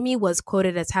trial, Jimmy was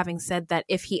quoted as having said that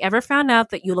if he ever found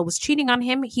out that Eula was cheating on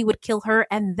him, he would kill her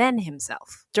and then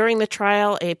himself. During the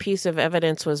trial, a piece of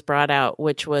evidence was brought out,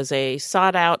 which was a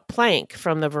sawed-out plank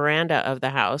from the veranda of the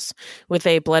house with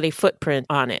a bloody footprint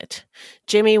on it.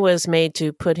 Jimmy was made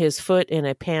to put his foot in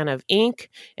a pan of ink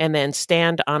and then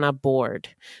stand on a board.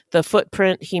 The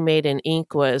footprint he made in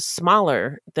ink was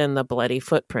smaller than the bloody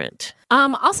footprint.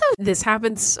 Also, this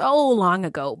happened so long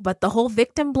ago, but the whole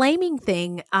victim blaming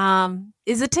thing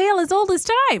is a tale as old as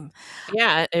time.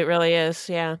 Yeah, it really is.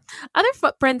 Yeah. Other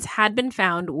footprints had been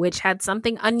found which had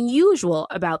something unusual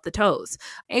about the toes.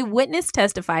 A witness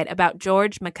testified about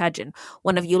George McCudgeon,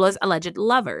 one of Eula's alleged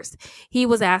lovers. He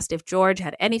was asked if George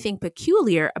had anything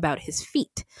peculiar about his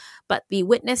feet, but the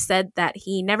witness said that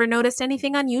he never noticed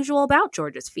anything unusual about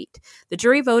George's feet. The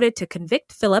jury voted to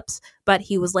convict Phillips, but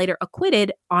he was later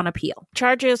acquitted on appeal.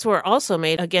 Charges were also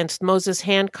made against Moses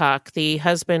Hancock, the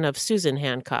husband of Susan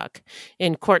Hancock.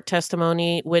 In court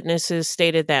testimony, witnesses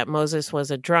stated that Moses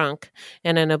was a drunk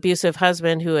and an abusive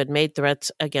husband who had made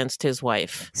threats against his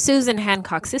wife. Susan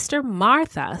Hancock's sister,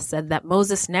 Martha, said that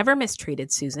Moses never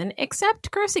mistreated Susan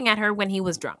except cursing at her when he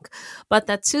was drunk, but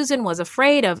that Susan was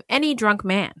afraid of any drunk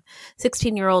man.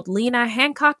 16-year-old Lena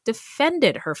Hancock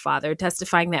defended her father,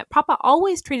 testifying that Papa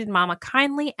always treated Mama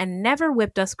kindly and never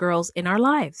whipped us girls in our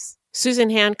lives. Susan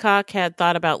Hancock had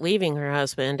thought about leaving her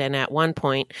husband and at one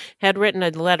point had written a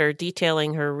letter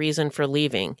detailing her reason for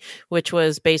leaving, which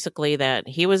was basically that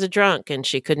he was a drunk and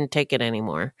she couldn't take it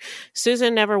anymore.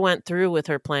 Susan never went through with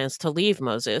her plans to leave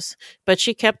Moses, but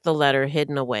she kept the letter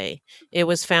hidden away. It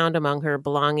was found among her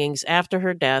belongings after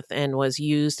her death and was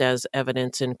used as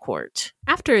evidence in court.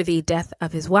 After the death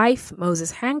of his wife,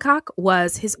 Moses Hancock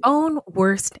was his own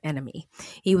worst enemy.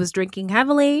 He was drinking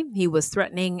heavily, he was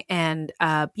threatening and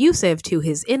abusive to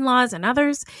his in-laws and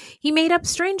others. He made up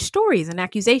strange stories and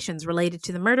accusations related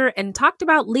to the murder and talked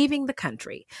about leaving the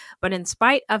country. But in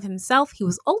spite of himself, he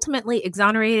was ultimately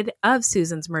exonerated of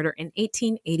Susan's murder in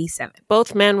 1887.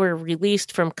 Both men were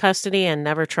released from custody and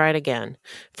never tried again.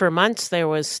 For months, there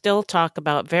was still talk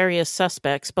about various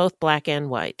suspects, both black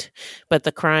and white, but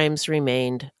the crimes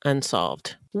remained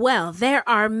unsolved. Well, there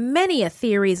are many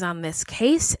theories on this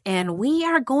case, and we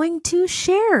are going to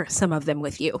share some of them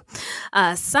with you.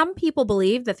 Some people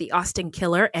believe that the Austin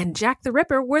Killer and Jack the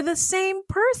Ripper were the same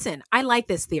person. I like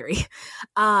this theory.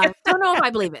 Don't know if I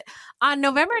believe it. On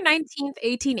November 19th,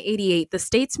 1888, the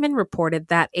Statesman reported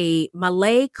that a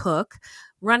Malay cook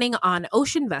running on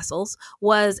ocean vessels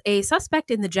was a suspect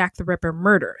in the Jack the Ripper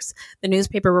murders. The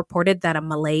newspaper reported that a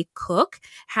Malay cook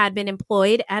had been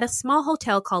employed at a small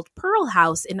hotel called Pearl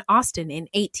House in Austin in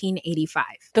 1885.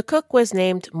 The cook was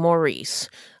named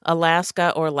Maurice,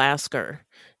 Alaska or Lasker.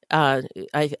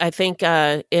 I think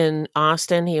in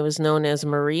Austin he was known as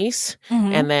Maurice,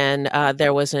 and then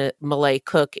there was a Malay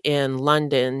cook in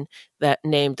London that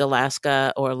named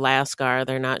Alaska or Lascar.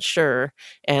 They're not sure,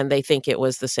 and they think it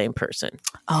was the same person.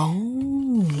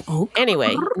 Oh, okay.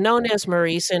 Anyway, known as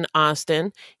Maurice in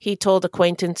Austin, he told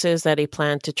acquaintances that he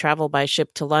planned to travel by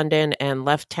ship to London and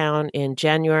left town in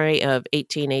January of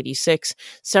 1886,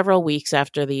 several weeks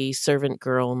after the servant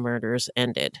girl murders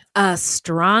ended. A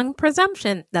strong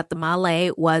presumption that the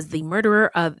Malay was the murderer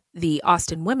of the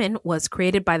Austin women was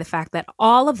created by the fact that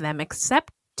all of them,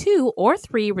 except 2 or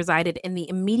 3, resided in the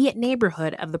immediate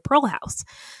neighborhood of the Pearl House,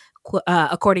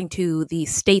 according to the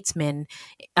Statesman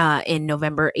in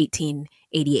November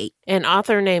 1888. An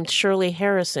author named Shirley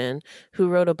Harrison, who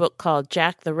wrote a book called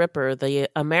Jack the Ripper, The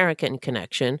American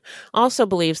Connection, also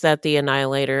believes that the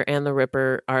Annihilator and the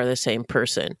Ripper are the same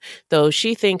person, though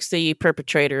she thinks the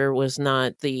perpetrator was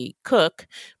not the cook,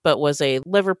 but was a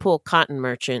Liverpool cotton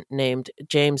merchant named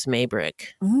James Maybrick.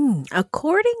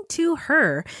 According to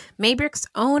her, Maybrick's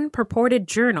own purported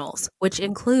journals, which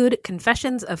include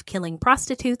confessions of killing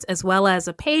prostitutes as well as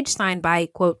a page signed by,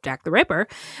 quote, Jack the Ripper,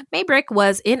 Maybrick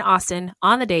was in Austin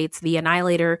on the dates the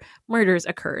Annihilator murders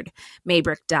occurred.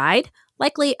 Maybrick died,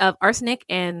 likely of arsenic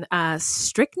and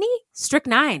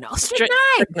strychnine. Oh, strychnine.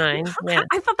 Strychnine, yeah.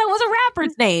 I thought that was a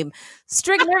rapper's name.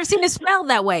 I've never seen it spelled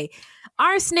that way.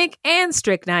 arsenic, and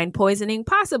strychnine poisoning,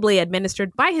 possibly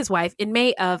administered by his wife in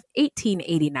May of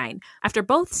 1889, after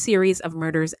both series of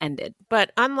murders ended.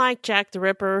 But unlike Jack the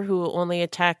Ripper, who only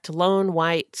attacked lone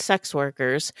white sex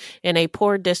workers in a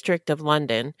poor district of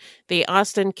London, the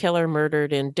Austin killer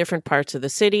murdered in different parts of the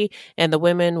city, and the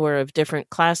women were of different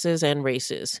classes and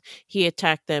races. He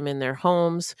attacked them in their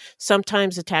homes,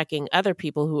 sometimes attacking other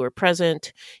people who were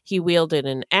present. He wielded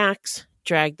an axe,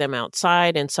 dragged them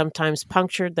outside, and sometimes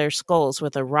punctured their skulls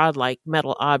with a rod-like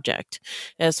metal object.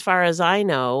 As far as I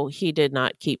know, he did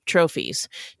not keep trophies.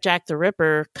 Jack the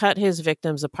Ripper cut his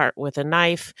victims apart with a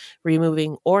knife,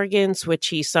 removing organs, which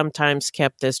he sometimes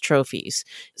kept as trophies.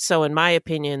 So in my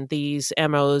opinion, these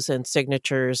MOs and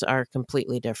signatures are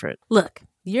completely different. Look,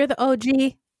 you're the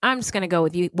OG. I'm just going to go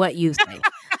with what you say.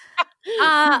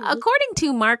 According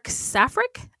to Mark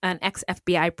Safrick, an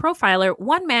ex-FBI profiler,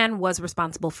 one man was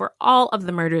responsible for all of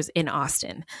the murders in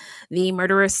Austin. The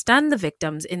murderer stunned the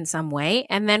victims in some way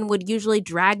and then would usually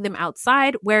drag them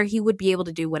outside where he would be able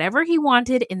to do whatever he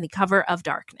wanted in the cover of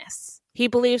darkness. He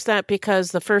believes that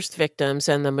because the first victims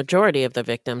and the majority of the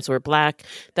victims were black,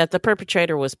 that the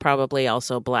perpetrator was probably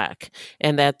also black,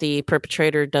 and that the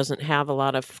perpetrator doesn't have a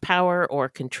lot of power or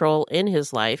control in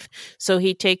his life, so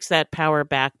he takes that power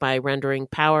back by rendering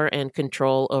power and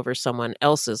control over someone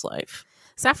else's life.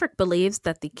 Safrick believes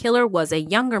that the killer was a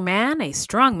younger man, a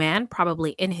strong man,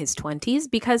 probably in his 20s,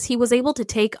 because he was able to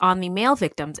take on the male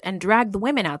victims and drag the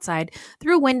women outside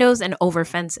through windows and over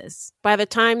fences. By the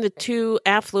time the two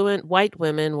affluent white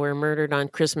women were murdered on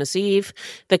Christmas Eve,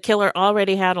 the killer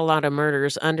already had a lot of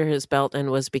murders under his belt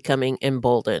and was becoming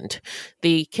emboldened.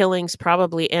 The killings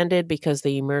probably ended because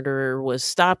the murderer was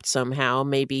stopped somehow.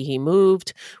 Maybe he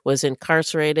moved, was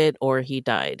incarcerated, or he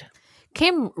died.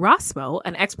 Kim Rosmo,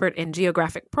 an expert in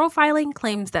geographic profiling,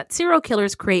 claims that serial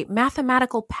killers create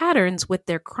mathematical patterns with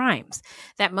their crimes,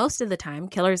 that most of the time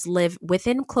killers live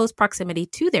within close proximity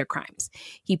to their crimes.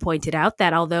 He pointed out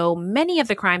that although many of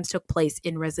the crimes took place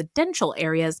in residential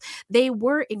areas, they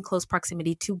were in close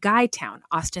proximity to Guytown,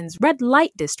 Austin's red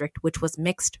light district, which was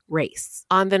mixed race.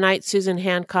 On the night Susan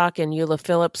Hancock and Eula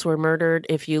Phillips were murdered,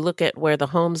 if you look at where the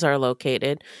homes are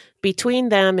located, between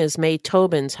them is May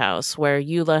Tobin's house, where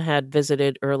Eula had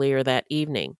visited earlier that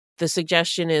evening. The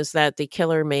suggestion is that the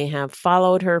killer may have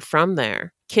followed her from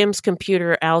there. Kim's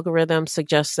computer algorithm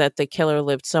suggests that the killer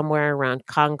lived somewhere around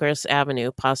Congress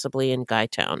Avenue, possibly in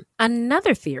Guytown.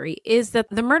 Another theory is that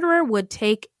the murderer would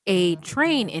take a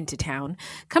train into town,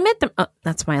 commit the... Oh,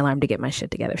 that's my alarm to get my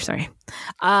shit together, sorry.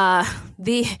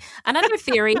 Another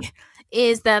theory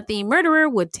is that the murderer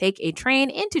would take a train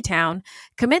into town,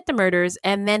 commit the murders,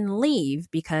 and then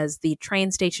leave because the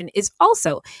train station is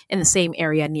also in the same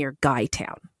area near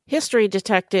Guytown. History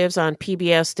detectives on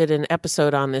PBS did an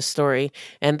episode on this story,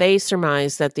 and they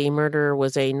surmised that the murderer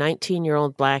was a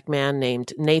 19-year-old black man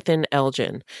named Nathan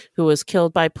Elgin, who was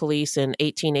killed by police in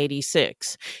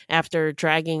 1886 after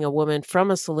dragging a woman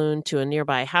from a saloon to a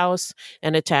nearby house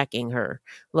and attacking her.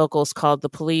 Locals called the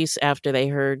police after they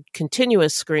heard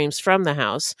continuous screams from the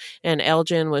house, and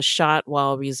Elgin was shot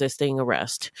while resisting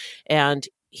arrest. And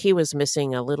he was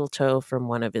missing a little toe from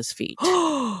one of his feet.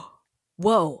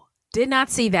 Whoa. Did not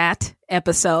see that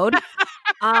episode.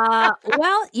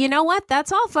 Well, you know what?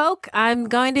 That's all, folk. I'm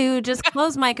going to just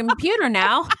close my computer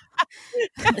now.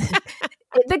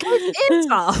 The case is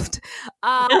solved.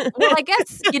 Well, I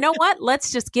guess, you know what?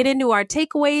 Let's just get into our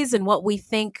takeaways and what we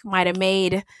think might have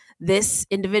made this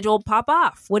individual pop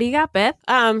off. What do you got, Beth?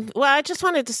 Well, I just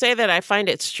wanted to say that I find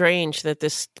it strange that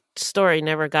this story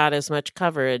never got as much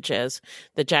coverage as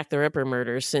the Jack the Ripper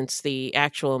murders, since the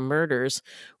actual murders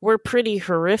were pretty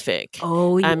horrific.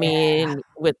 Oh, yeah. I mean,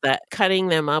 with that cutting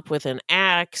them up with an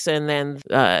axe and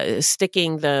then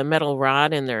sticking the metal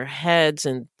rod in their heads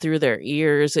and through their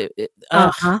ears.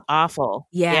 Awful.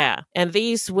 Yeah. And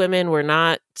these women were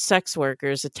not sex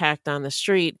workers attacked on the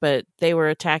street, but they were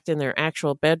attacked in their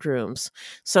actual bedrooms,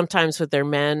 sometimes with their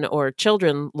men or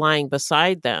children lying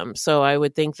beside them. So I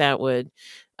would think that would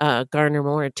garner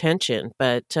more attention.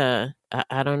 But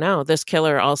I don't know. This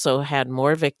killer also had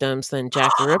more victims than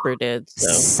Jack the Ripper did.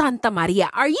 So. Santa Maria.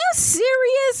 Are you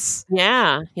serious?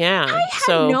 Yeah. I had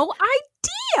no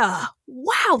idea.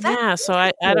 Wow. So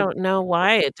I don't know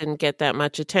why it didn't get that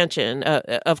much attention.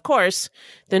 Of course,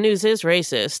 the news is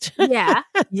racist. Yeah.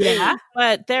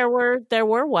 But there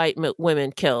were white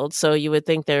women killed, so you would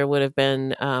think there would have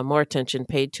been more attention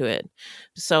paid to it.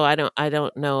 So I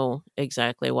don't know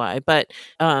exactly why, but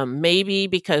maybe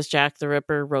because Jack the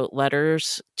Ripper wrote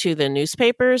letters to the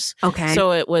newspapers. Okay.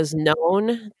 So it was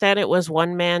known that it was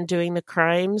one man doing the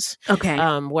crimes. Okay.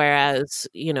 Whereas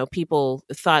people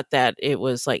thought that it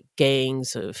was like gang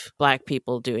gangs of Black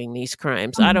people doing these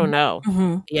crimes. I don't know.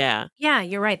 Yeah. Yeah,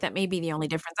 you're right. That may be the only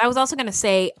difference. I was also going to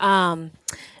say,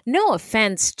 no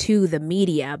offense to the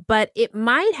media, but it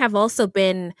might have also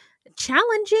been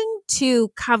challenging to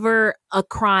cover a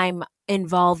crime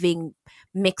involving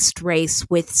mixed race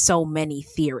with so many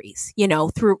theories,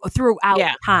 throughout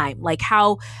time. Like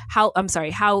how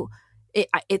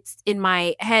it's in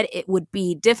my head, it would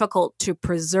be difficult to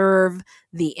preserve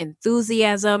the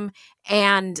enthusiasm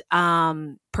and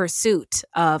pursuit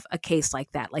of a case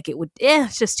like that. Like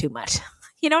it's just too much.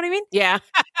 You know what I mean? Yeah.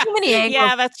 Too many angles.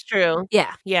 Yeah, that's true.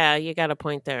 Yeah. Yeah, you got a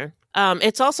point there.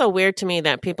 It's also weird to me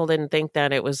that people didn't think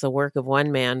that it was the work of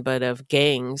one man, but of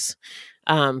gangs.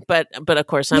 But of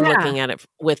course, I'm looking at it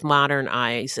with modern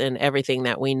eyes and everything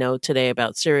that we know today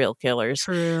about serial killers.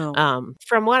 True.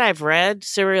 From what I've read,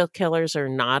 serial killers are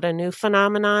not a new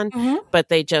phenomenon, but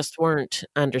they just weren't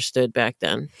understood back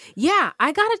then. Yeah,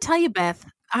 I got to tell you, Beth,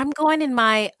 I'm going in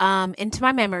my into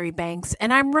my memory banks,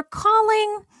 and I'm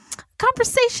recalling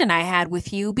conversation I had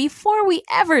with you before we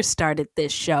ever started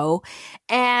this show.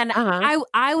 And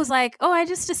I was like, oh, I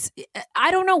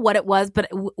don't know what it was, but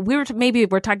we're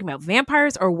talking about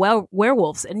vampires or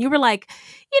werewolves. And you were like,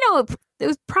 it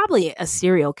was probably a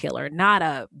serial killer, not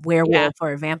a werewolf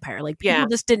or a vampire. Like people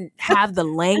just didn't have the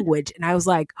language. And I was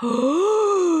like,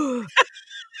 oh,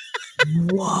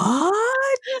 what?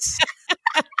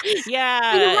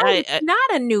 Yeah. It's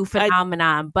not a new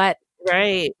phenomenon, but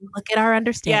right. Look at our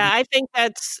understanding. Yeah, I think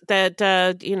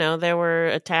there were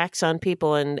attacks on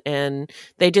people and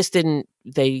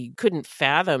they couldn't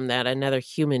fathom that another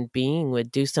human being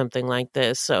would do something like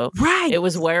this. So it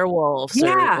was werewolves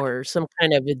or some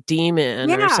kind of a demon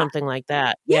or something like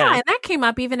that. Yeah, and that came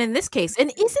up even in this case.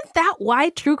 And isn't that why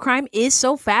true crime is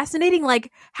so fascinating?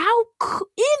 Like, how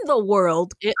in the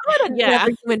world could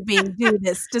another human being do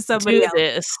this to somebody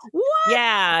else? What?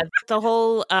 Yeah, the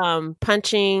whole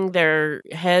punching their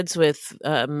heads with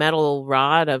a metal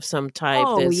rod of some type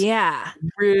is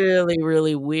really,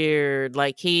 really weird.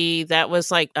 Like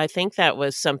I think that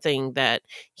was something that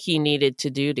he needed to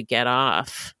do to get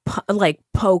off. Like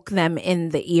poke them in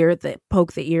the ear,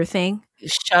 poke the ear thing?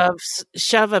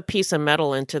 Shove a piece of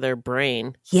metal into their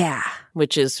brain. Yeah.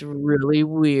 Which is really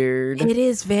weird. It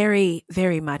is very,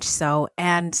 very much so.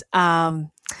 And I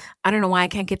don't know why I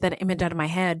can't get that image out of my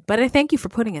head, but I thank you for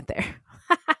putting it there.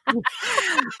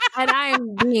 And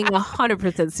I'm being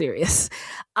 100% serious.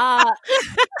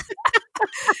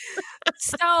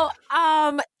 So,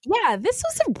 this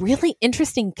was a really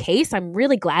interesting case. I'm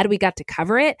really glad we got to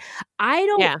cover it. I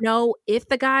don't know if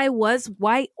the guy was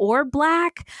white or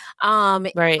Black.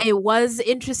 It was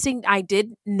interesting. I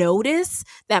did notice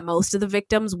that most of the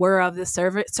victims were of the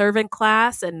servant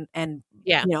class and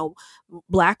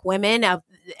Black women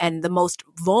and the most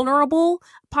vulnerable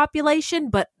population,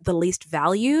 but the least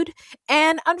valued.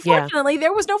 And unfortunately,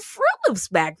 there was no Fruit Loops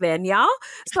back then, y'all.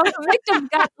 So the victim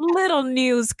got little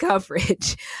news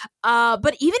coverage.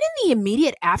 But even in the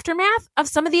immediate aftermath of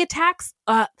some of the attacks,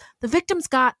 the victims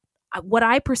got what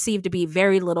I perceive to be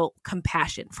very little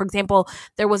compassion. For example,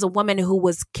 there was a woman who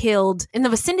was killed in the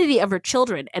vicinity of her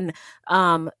children, and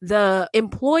the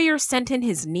employer sent in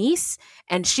his niece,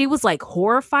 and she was like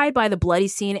horrified by the bloody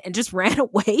scene and just ran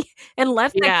away and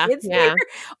left the kids there.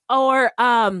 Or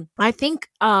I think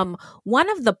one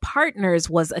of the partners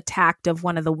was attacked of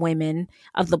one of the women,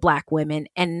 of the Black women,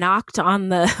 and knocked on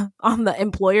the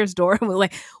employer's door and was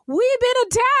like, "We've been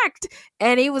attacked,"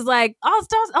 and he was like,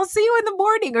 "I'll see you in the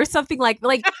morning," or something like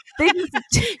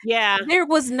there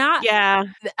was not.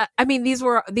 I mean, these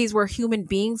were human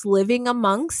beings living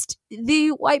amongst the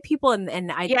white people,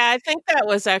 and I think that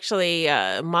was actually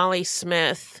Molly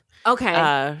Smith.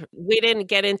 Okay. We didn't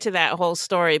get into that whole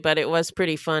story, but it was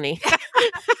pretty funny.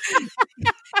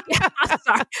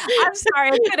 I'm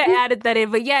sorry. I could have added that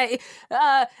in, but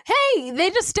hey, they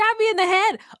just stabbed me in the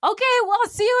head. Okay, well, I'll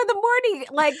see you in the morning.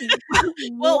 Like,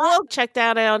 we'll check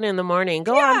that out in the morning.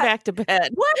 Go on back to bed.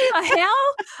 What the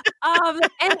hell?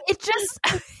 And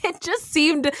it just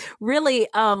seemed really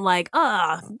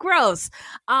gross.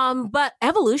 But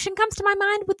evolution comes to my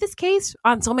mind with this case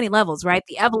on so many levels, right?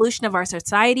 The evolution of our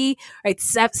society, right?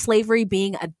 Slavery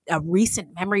being a recent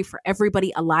memory for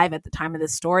everybody alive at the time of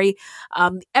this story.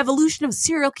 Evolution of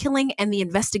serial killing and the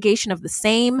investigation of the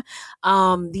same,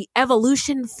 the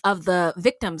evolution of the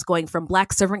victims going from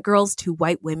Black servant girls to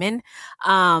white women,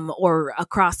 or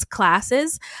across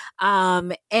classes,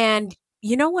 and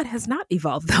you know what has not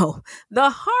evolved, though? The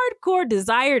hardcore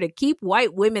desire to keep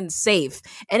white women safe.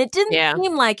 And it didn't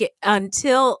seem like it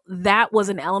until that was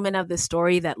an element of the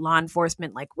story that law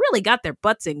enforcement like really got their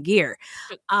butts in gear.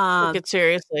 Took it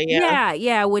seriously,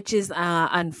 Yeah, which is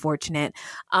unfortunate.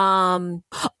 One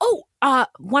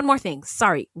more thing.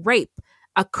 Sorry, rape.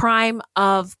 A crime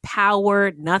of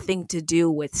power, nothing to do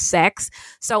with sex.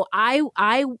 So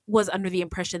I was under the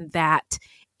impression that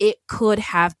it could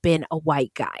have been a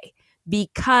white guy.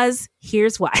 Because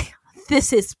here's why.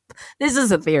 This is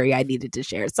a theory I needed to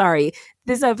share. Sorry,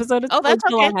 this episode is so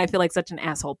long. I feel like such an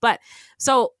asshole. But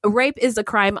so rape is a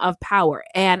crime of power,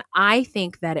 and I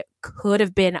think that it could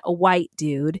have been a white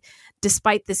dude,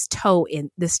 despite this toe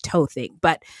thing.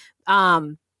 But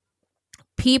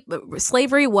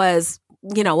slavery was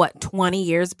 20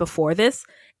 years before this.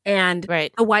 And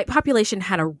the white population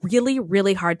had a really,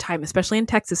 really hard time, especially in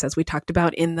Texas, as we talked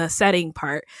about in the setting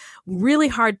part, really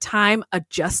hard time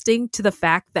adjusting to the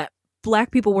fact that Black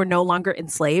people were no longer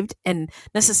enslaved and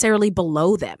necessarily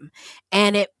below them.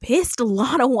 And it pissed a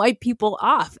lot of white people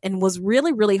off and was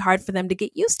really, really hard for them to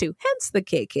get used to, hence the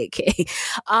KKK.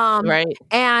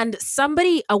 And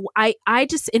somebody, I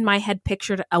just in my head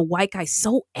pictured a white guy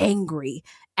so angry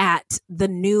at the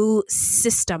new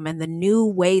system and the new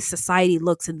way society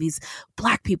looks, and these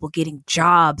Black people getting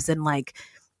jobs and like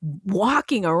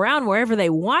walking around wherever they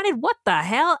wanted. What the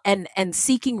hell? And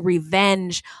seeking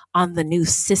revenge on the new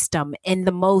system in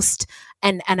the most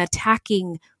and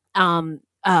attacking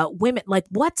women. Like,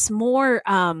 what's more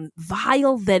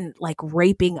vile than like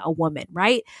raping a woman,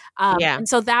 right? And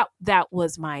so that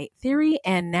was my theory,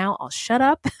 and now I'll shut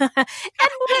up and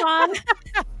move on.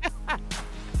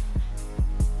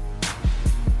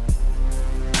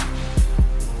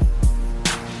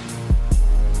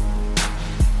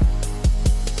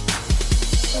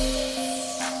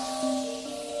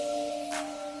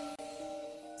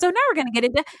 So now we're going to get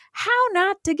into how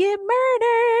not to get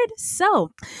murdered. So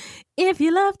if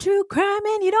you love true crime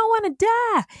and you don't want to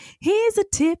die, here's a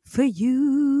tip for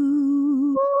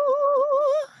you.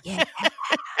 Yeah.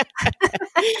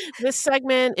 This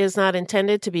segment is not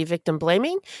intended to be victim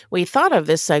blaming. We thought of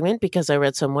this segment because I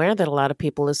read somewhere that a lot of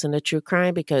people listen to true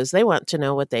crime because they want to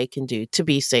know what they can do to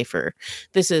be safer.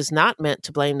 This is not meant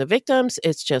to blame the victims.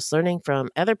 It's just learning from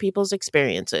other people's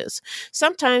experiences.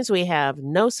 Sometimes we have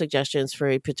no suggestions for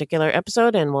a particular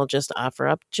episode and we'll just offer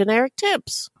up generic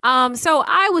tips. So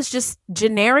I was just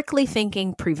generically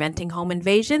thinking preventing home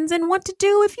invasions and what to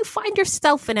do if you find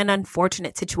yourself in an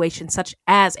unfortunate situation such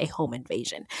as a home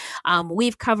invasion.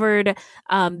 We've covered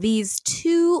these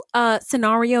two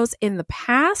scenarios in the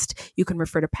past. You can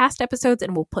refer to past episodes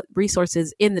and we'll put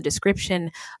resources in the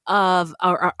description of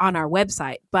on our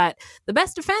website. But the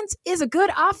best defense is a good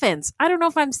offense. I don't know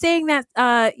if I'm saying that,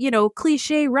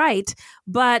 cliche right,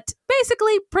 but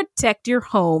basically protect your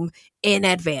home in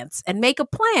advance and make a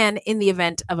plan in the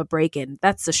event of a break-in.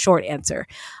 That's the short answer.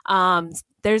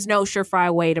 There's no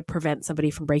surefire way to prevent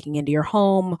somebody from breaking into your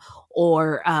home,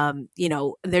 or,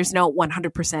 there's no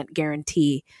 100%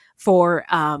 guarantee for,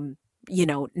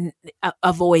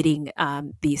 avoiding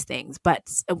these things. But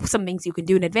some things you can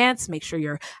do in advance: make sure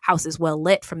your house is well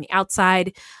lit from the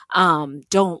outside.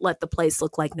 Don't let the place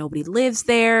look like nobody lives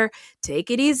there.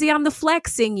 Take it easy on the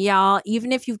flexing, y'all.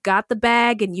 Even if you've got the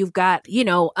bag and you've got,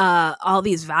 all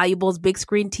these valuables, big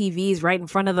screen TVs right in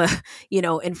front of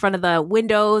the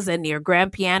windows, and your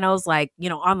grand pianos, like,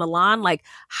 on the lawn, like,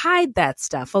 hide that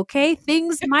stuff. Okay.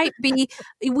 Things might be,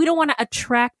 we don't want to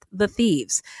attract the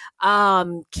thieves.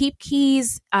 Keep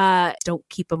keys. Don't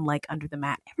keep them like under the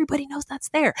mat. Everybody knows that's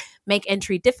there. Make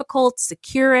entry difficult.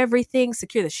 Secure everything.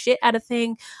 Secure the shit out of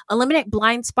thing. Eliminate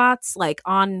blind spots like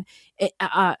on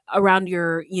around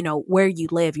your, where you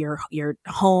live, your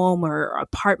home or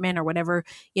apartment or whatever.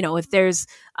 If there's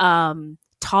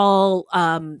tall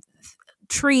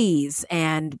trees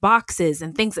and boxes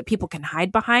and things that people can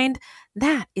hide behind,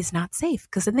 that is not safe,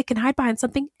 because then they can hide behind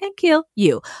something and kill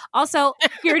you. Also,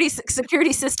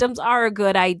 security systems are a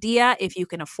good idea if you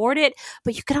can afford it,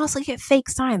 but you can also get fake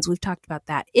signs. We've talked about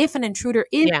that. If an intruder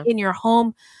is in your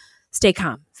home, stay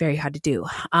calm. Very hard to do.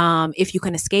 If you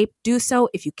can escape, do so.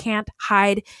 If you can't,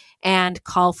 hide and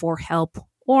call for help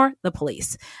or the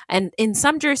police. And in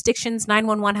some jurisdictions,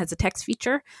 911 has a text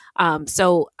feature.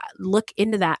 So look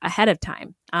into that ahead of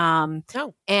time.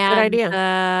 Good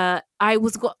idea.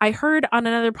 I heard on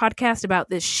another podcast about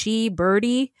this She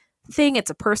Birdie thing. It's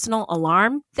a personal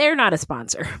alarm. They're not a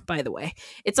sponsor, by the way.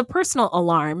 It's a personal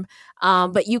alarm,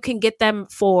 but you can get them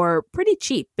for pretty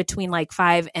cheap, between like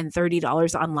 $5 and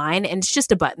 $30 online. And it's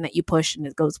just a button that you push and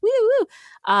it goes woo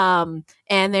woo.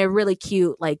 and they're really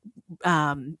cute, like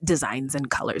designs and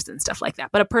colors and stuff like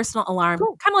that. But a personal alarm,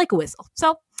 kind of like a whistle.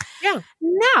 So yeah.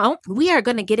 Now we are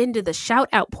going to get into the shout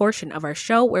out portion of our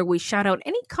show where we shout out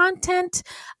any content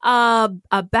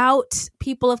about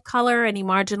people of color, any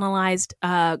marginalized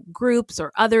groups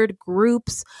or othered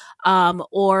groups,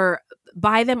 or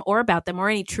by them or about them, or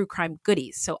any true crime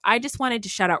goodies. So I just wanted to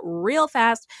shout out real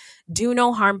fast Do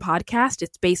No Harm podcast.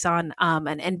 It's based on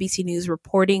an NBC News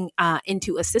reporting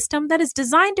into a system that is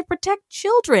designed to protect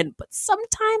children, but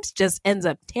sometimes just ends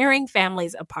up tearing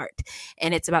families apart.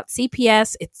 And it's about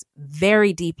CPS. It's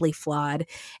very deeply flawed,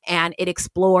 and it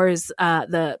explores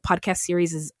the podcast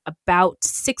series is about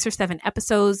 6 or 7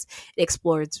 episodes. It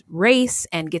explores race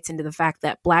and gets into the fact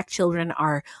that Black children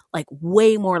are like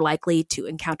way more likely to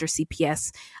encounter CPS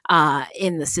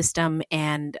in the system,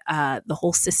 and the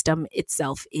whole system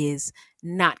itself is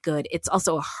not good. It's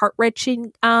also a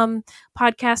heart-wrenching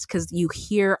podcast because you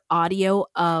hear audio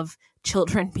of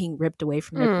children being ripped away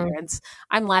from their parents.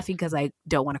 I'm laughing because I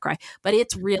don't want to cry, but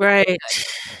it's really good.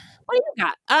 What do you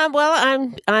got?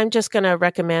 Well, I'm just going to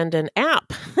recommend an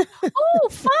app. Oh,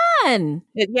 fun!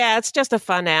 It's just a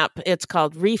fun app. It's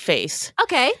called Reface.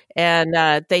 Okay, and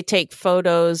they take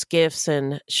photos, GIFs,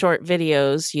 and short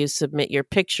videos. You submit your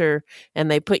picture,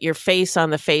 and they put your face on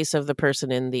the face of the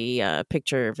person in the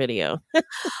picture video.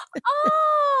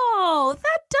 Oh,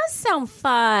 that does sound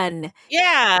fun.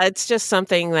 Yeah, it's just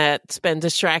something that's been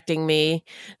distracting me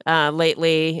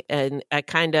lately. And I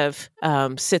kind of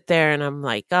sit there and I'm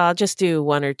like, oh, I'll just do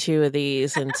 1 or 2 of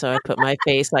these. And so I put my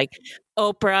face like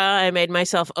Oprah. I made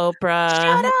myself Oprah.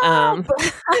 Shut up!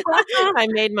 I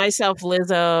made myself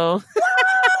Lizzo. What?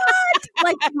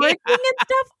 Like working and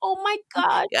stuff? Oh my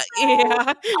God.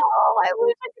 Yeah. Oh, I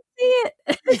wish I could see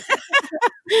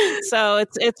it. So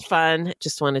it's fun.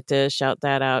 Just wanted to shout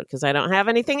that out because I don't have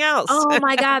anything else. Oh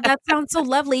my God, that sounds so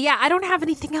lovely. Yeah, I don't have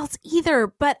anything else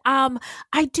either, but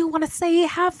I do want to say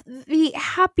have the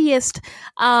happiest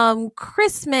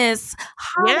Christmas,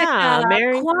 Hanukkah,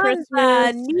 Merry Kwanzaa,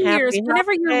 Christmas, New Year's. Happy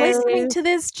Whenever you're listening holidays. to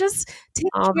this, just take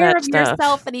All care that of stuff.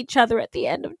 yourself and each other at the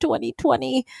end of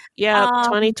 2020. Yeah,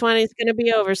 2020 is going to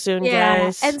be over soon,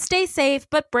 guys. And stay safe,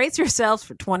 but brace yourselves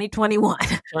for 2021.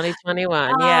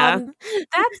 2021, yeah.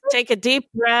 Take a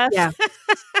deep breath. Yeah.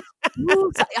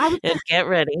 Ooh, and get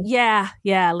ready. Yeah.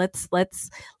 Let's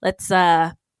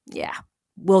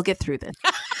we'll get through this.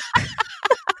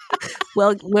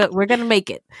 Well, we're going to make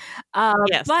it.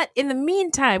 Yes. But in the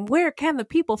meantime, where can the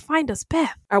people find us,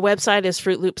 Beth? Our website is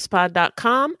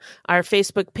fruitloopspod.com. Our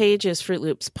Facebook page is Fruit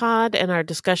Loops Pod, and our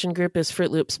discussion group is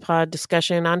Fruit Loops Pod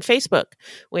Discussion on Facebook.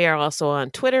 We are also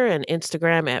on Twitter and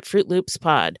Instagram at Fruit Loops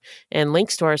Pod, and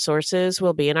links to our sources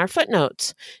will be in our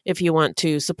footnotes. If you want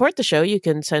to support the show, you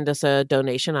can send us a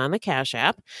donation on the Cash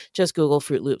App. Just Google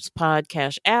Fruit Loops Pod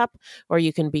Cash App, or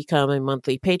you can become a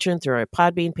monthly patron through our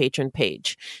Podbean patron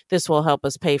page. This will help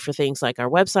us pay for things like our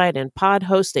website and pod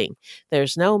hosting.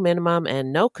 There's no minimum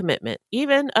and no commitment.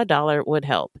 Even $1 would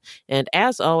help. And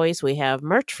as always, we have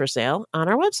merch for sale on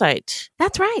our website.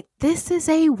 That's right. This is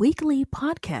a weekly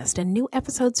podcast, and new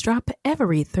episodes drop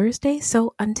every Thursday.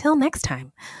 So until next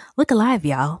time, look alive,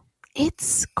 y'all.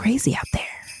 It's crazy out there.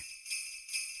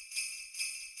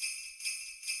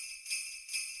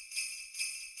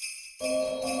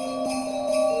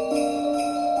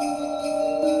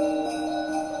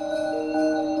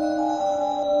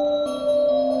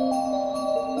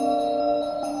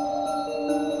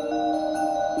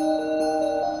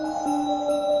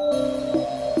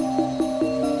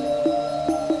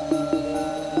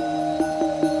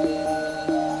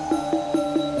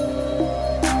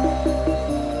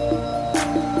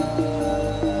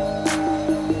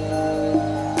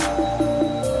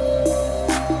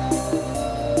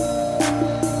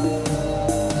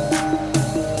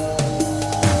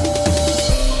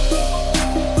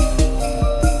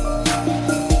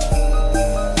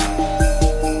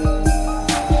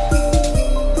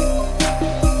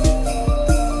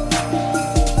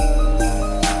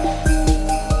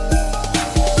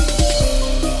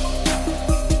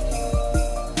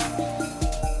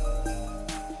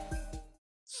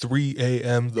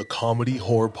 The comedy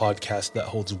horror podcast that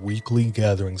holds weekly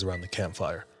gatherings around the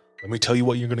campfire. Let me tell you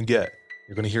what you're going to get.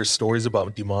 You're going to hear stories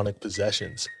about demonic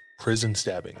possessions, prison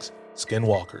stabbings,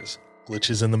 skinwalkers,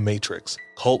 glitches in the Matrix,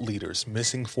 cult leaders,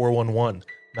 missing 411,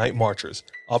 night marchers,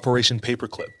 Operation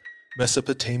Paperclip,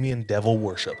 Mesopotamian devil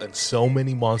worship, and so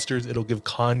many monsters it'll give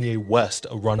Kanye West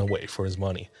a runaway for his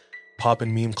money. Pop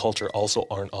and meme culture also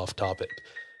aren't off topic.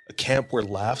 A camp where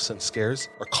laughs and scares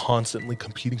are constantly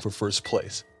competing for first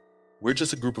place. We're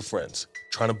just a group of friends,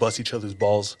 trying to bust each other's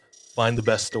balls, find the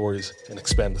best stories, and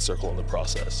expand the circle in the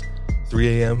process.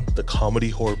 3 a.m., the comedy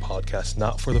horror podcast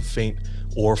not for the faint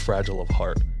or fragile of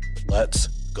heart. Let's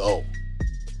go.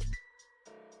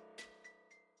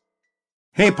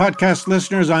 Hey, podcast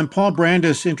listeners, I'm Paul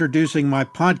Brandis introducing my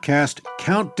podcast,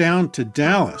 Countdown to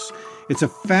Dallas. It's a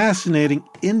fascinating,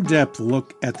 in-depth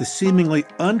look at the seemingly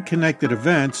unconnected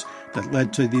events that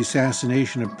led to the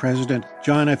assassination of President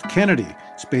John F. Kennedy.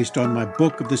 It's based on my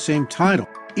book of the same title.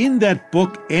 In that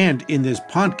book and in this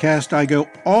podcast, I go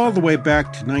all the way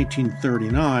back to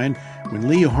 1939, when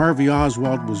Lee Harvey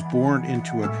Oswald was born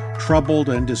into a troubled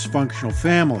and dysfunctional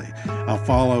family. I'll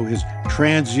follow his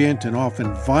transient and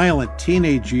often violent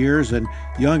teenage years and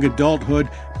young adulthood,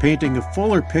 painting a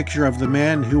fuller picture of the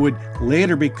man who would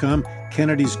later become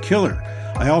Kennedy's killer.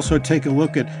 I also take a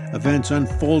look at events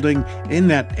unfolding in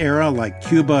that era, like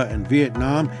Cuba and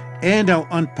Vietnam, and I'll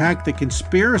unpack the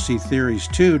conspiracy theories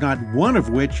too, not one of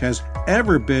which has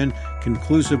ever been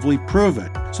conclusively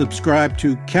proven. Subscribe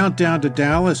to Countdown to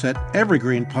Dallas at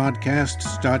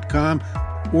evergreenpodcasts.com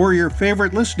or your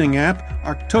favorite listening app,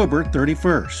 October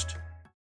 31st.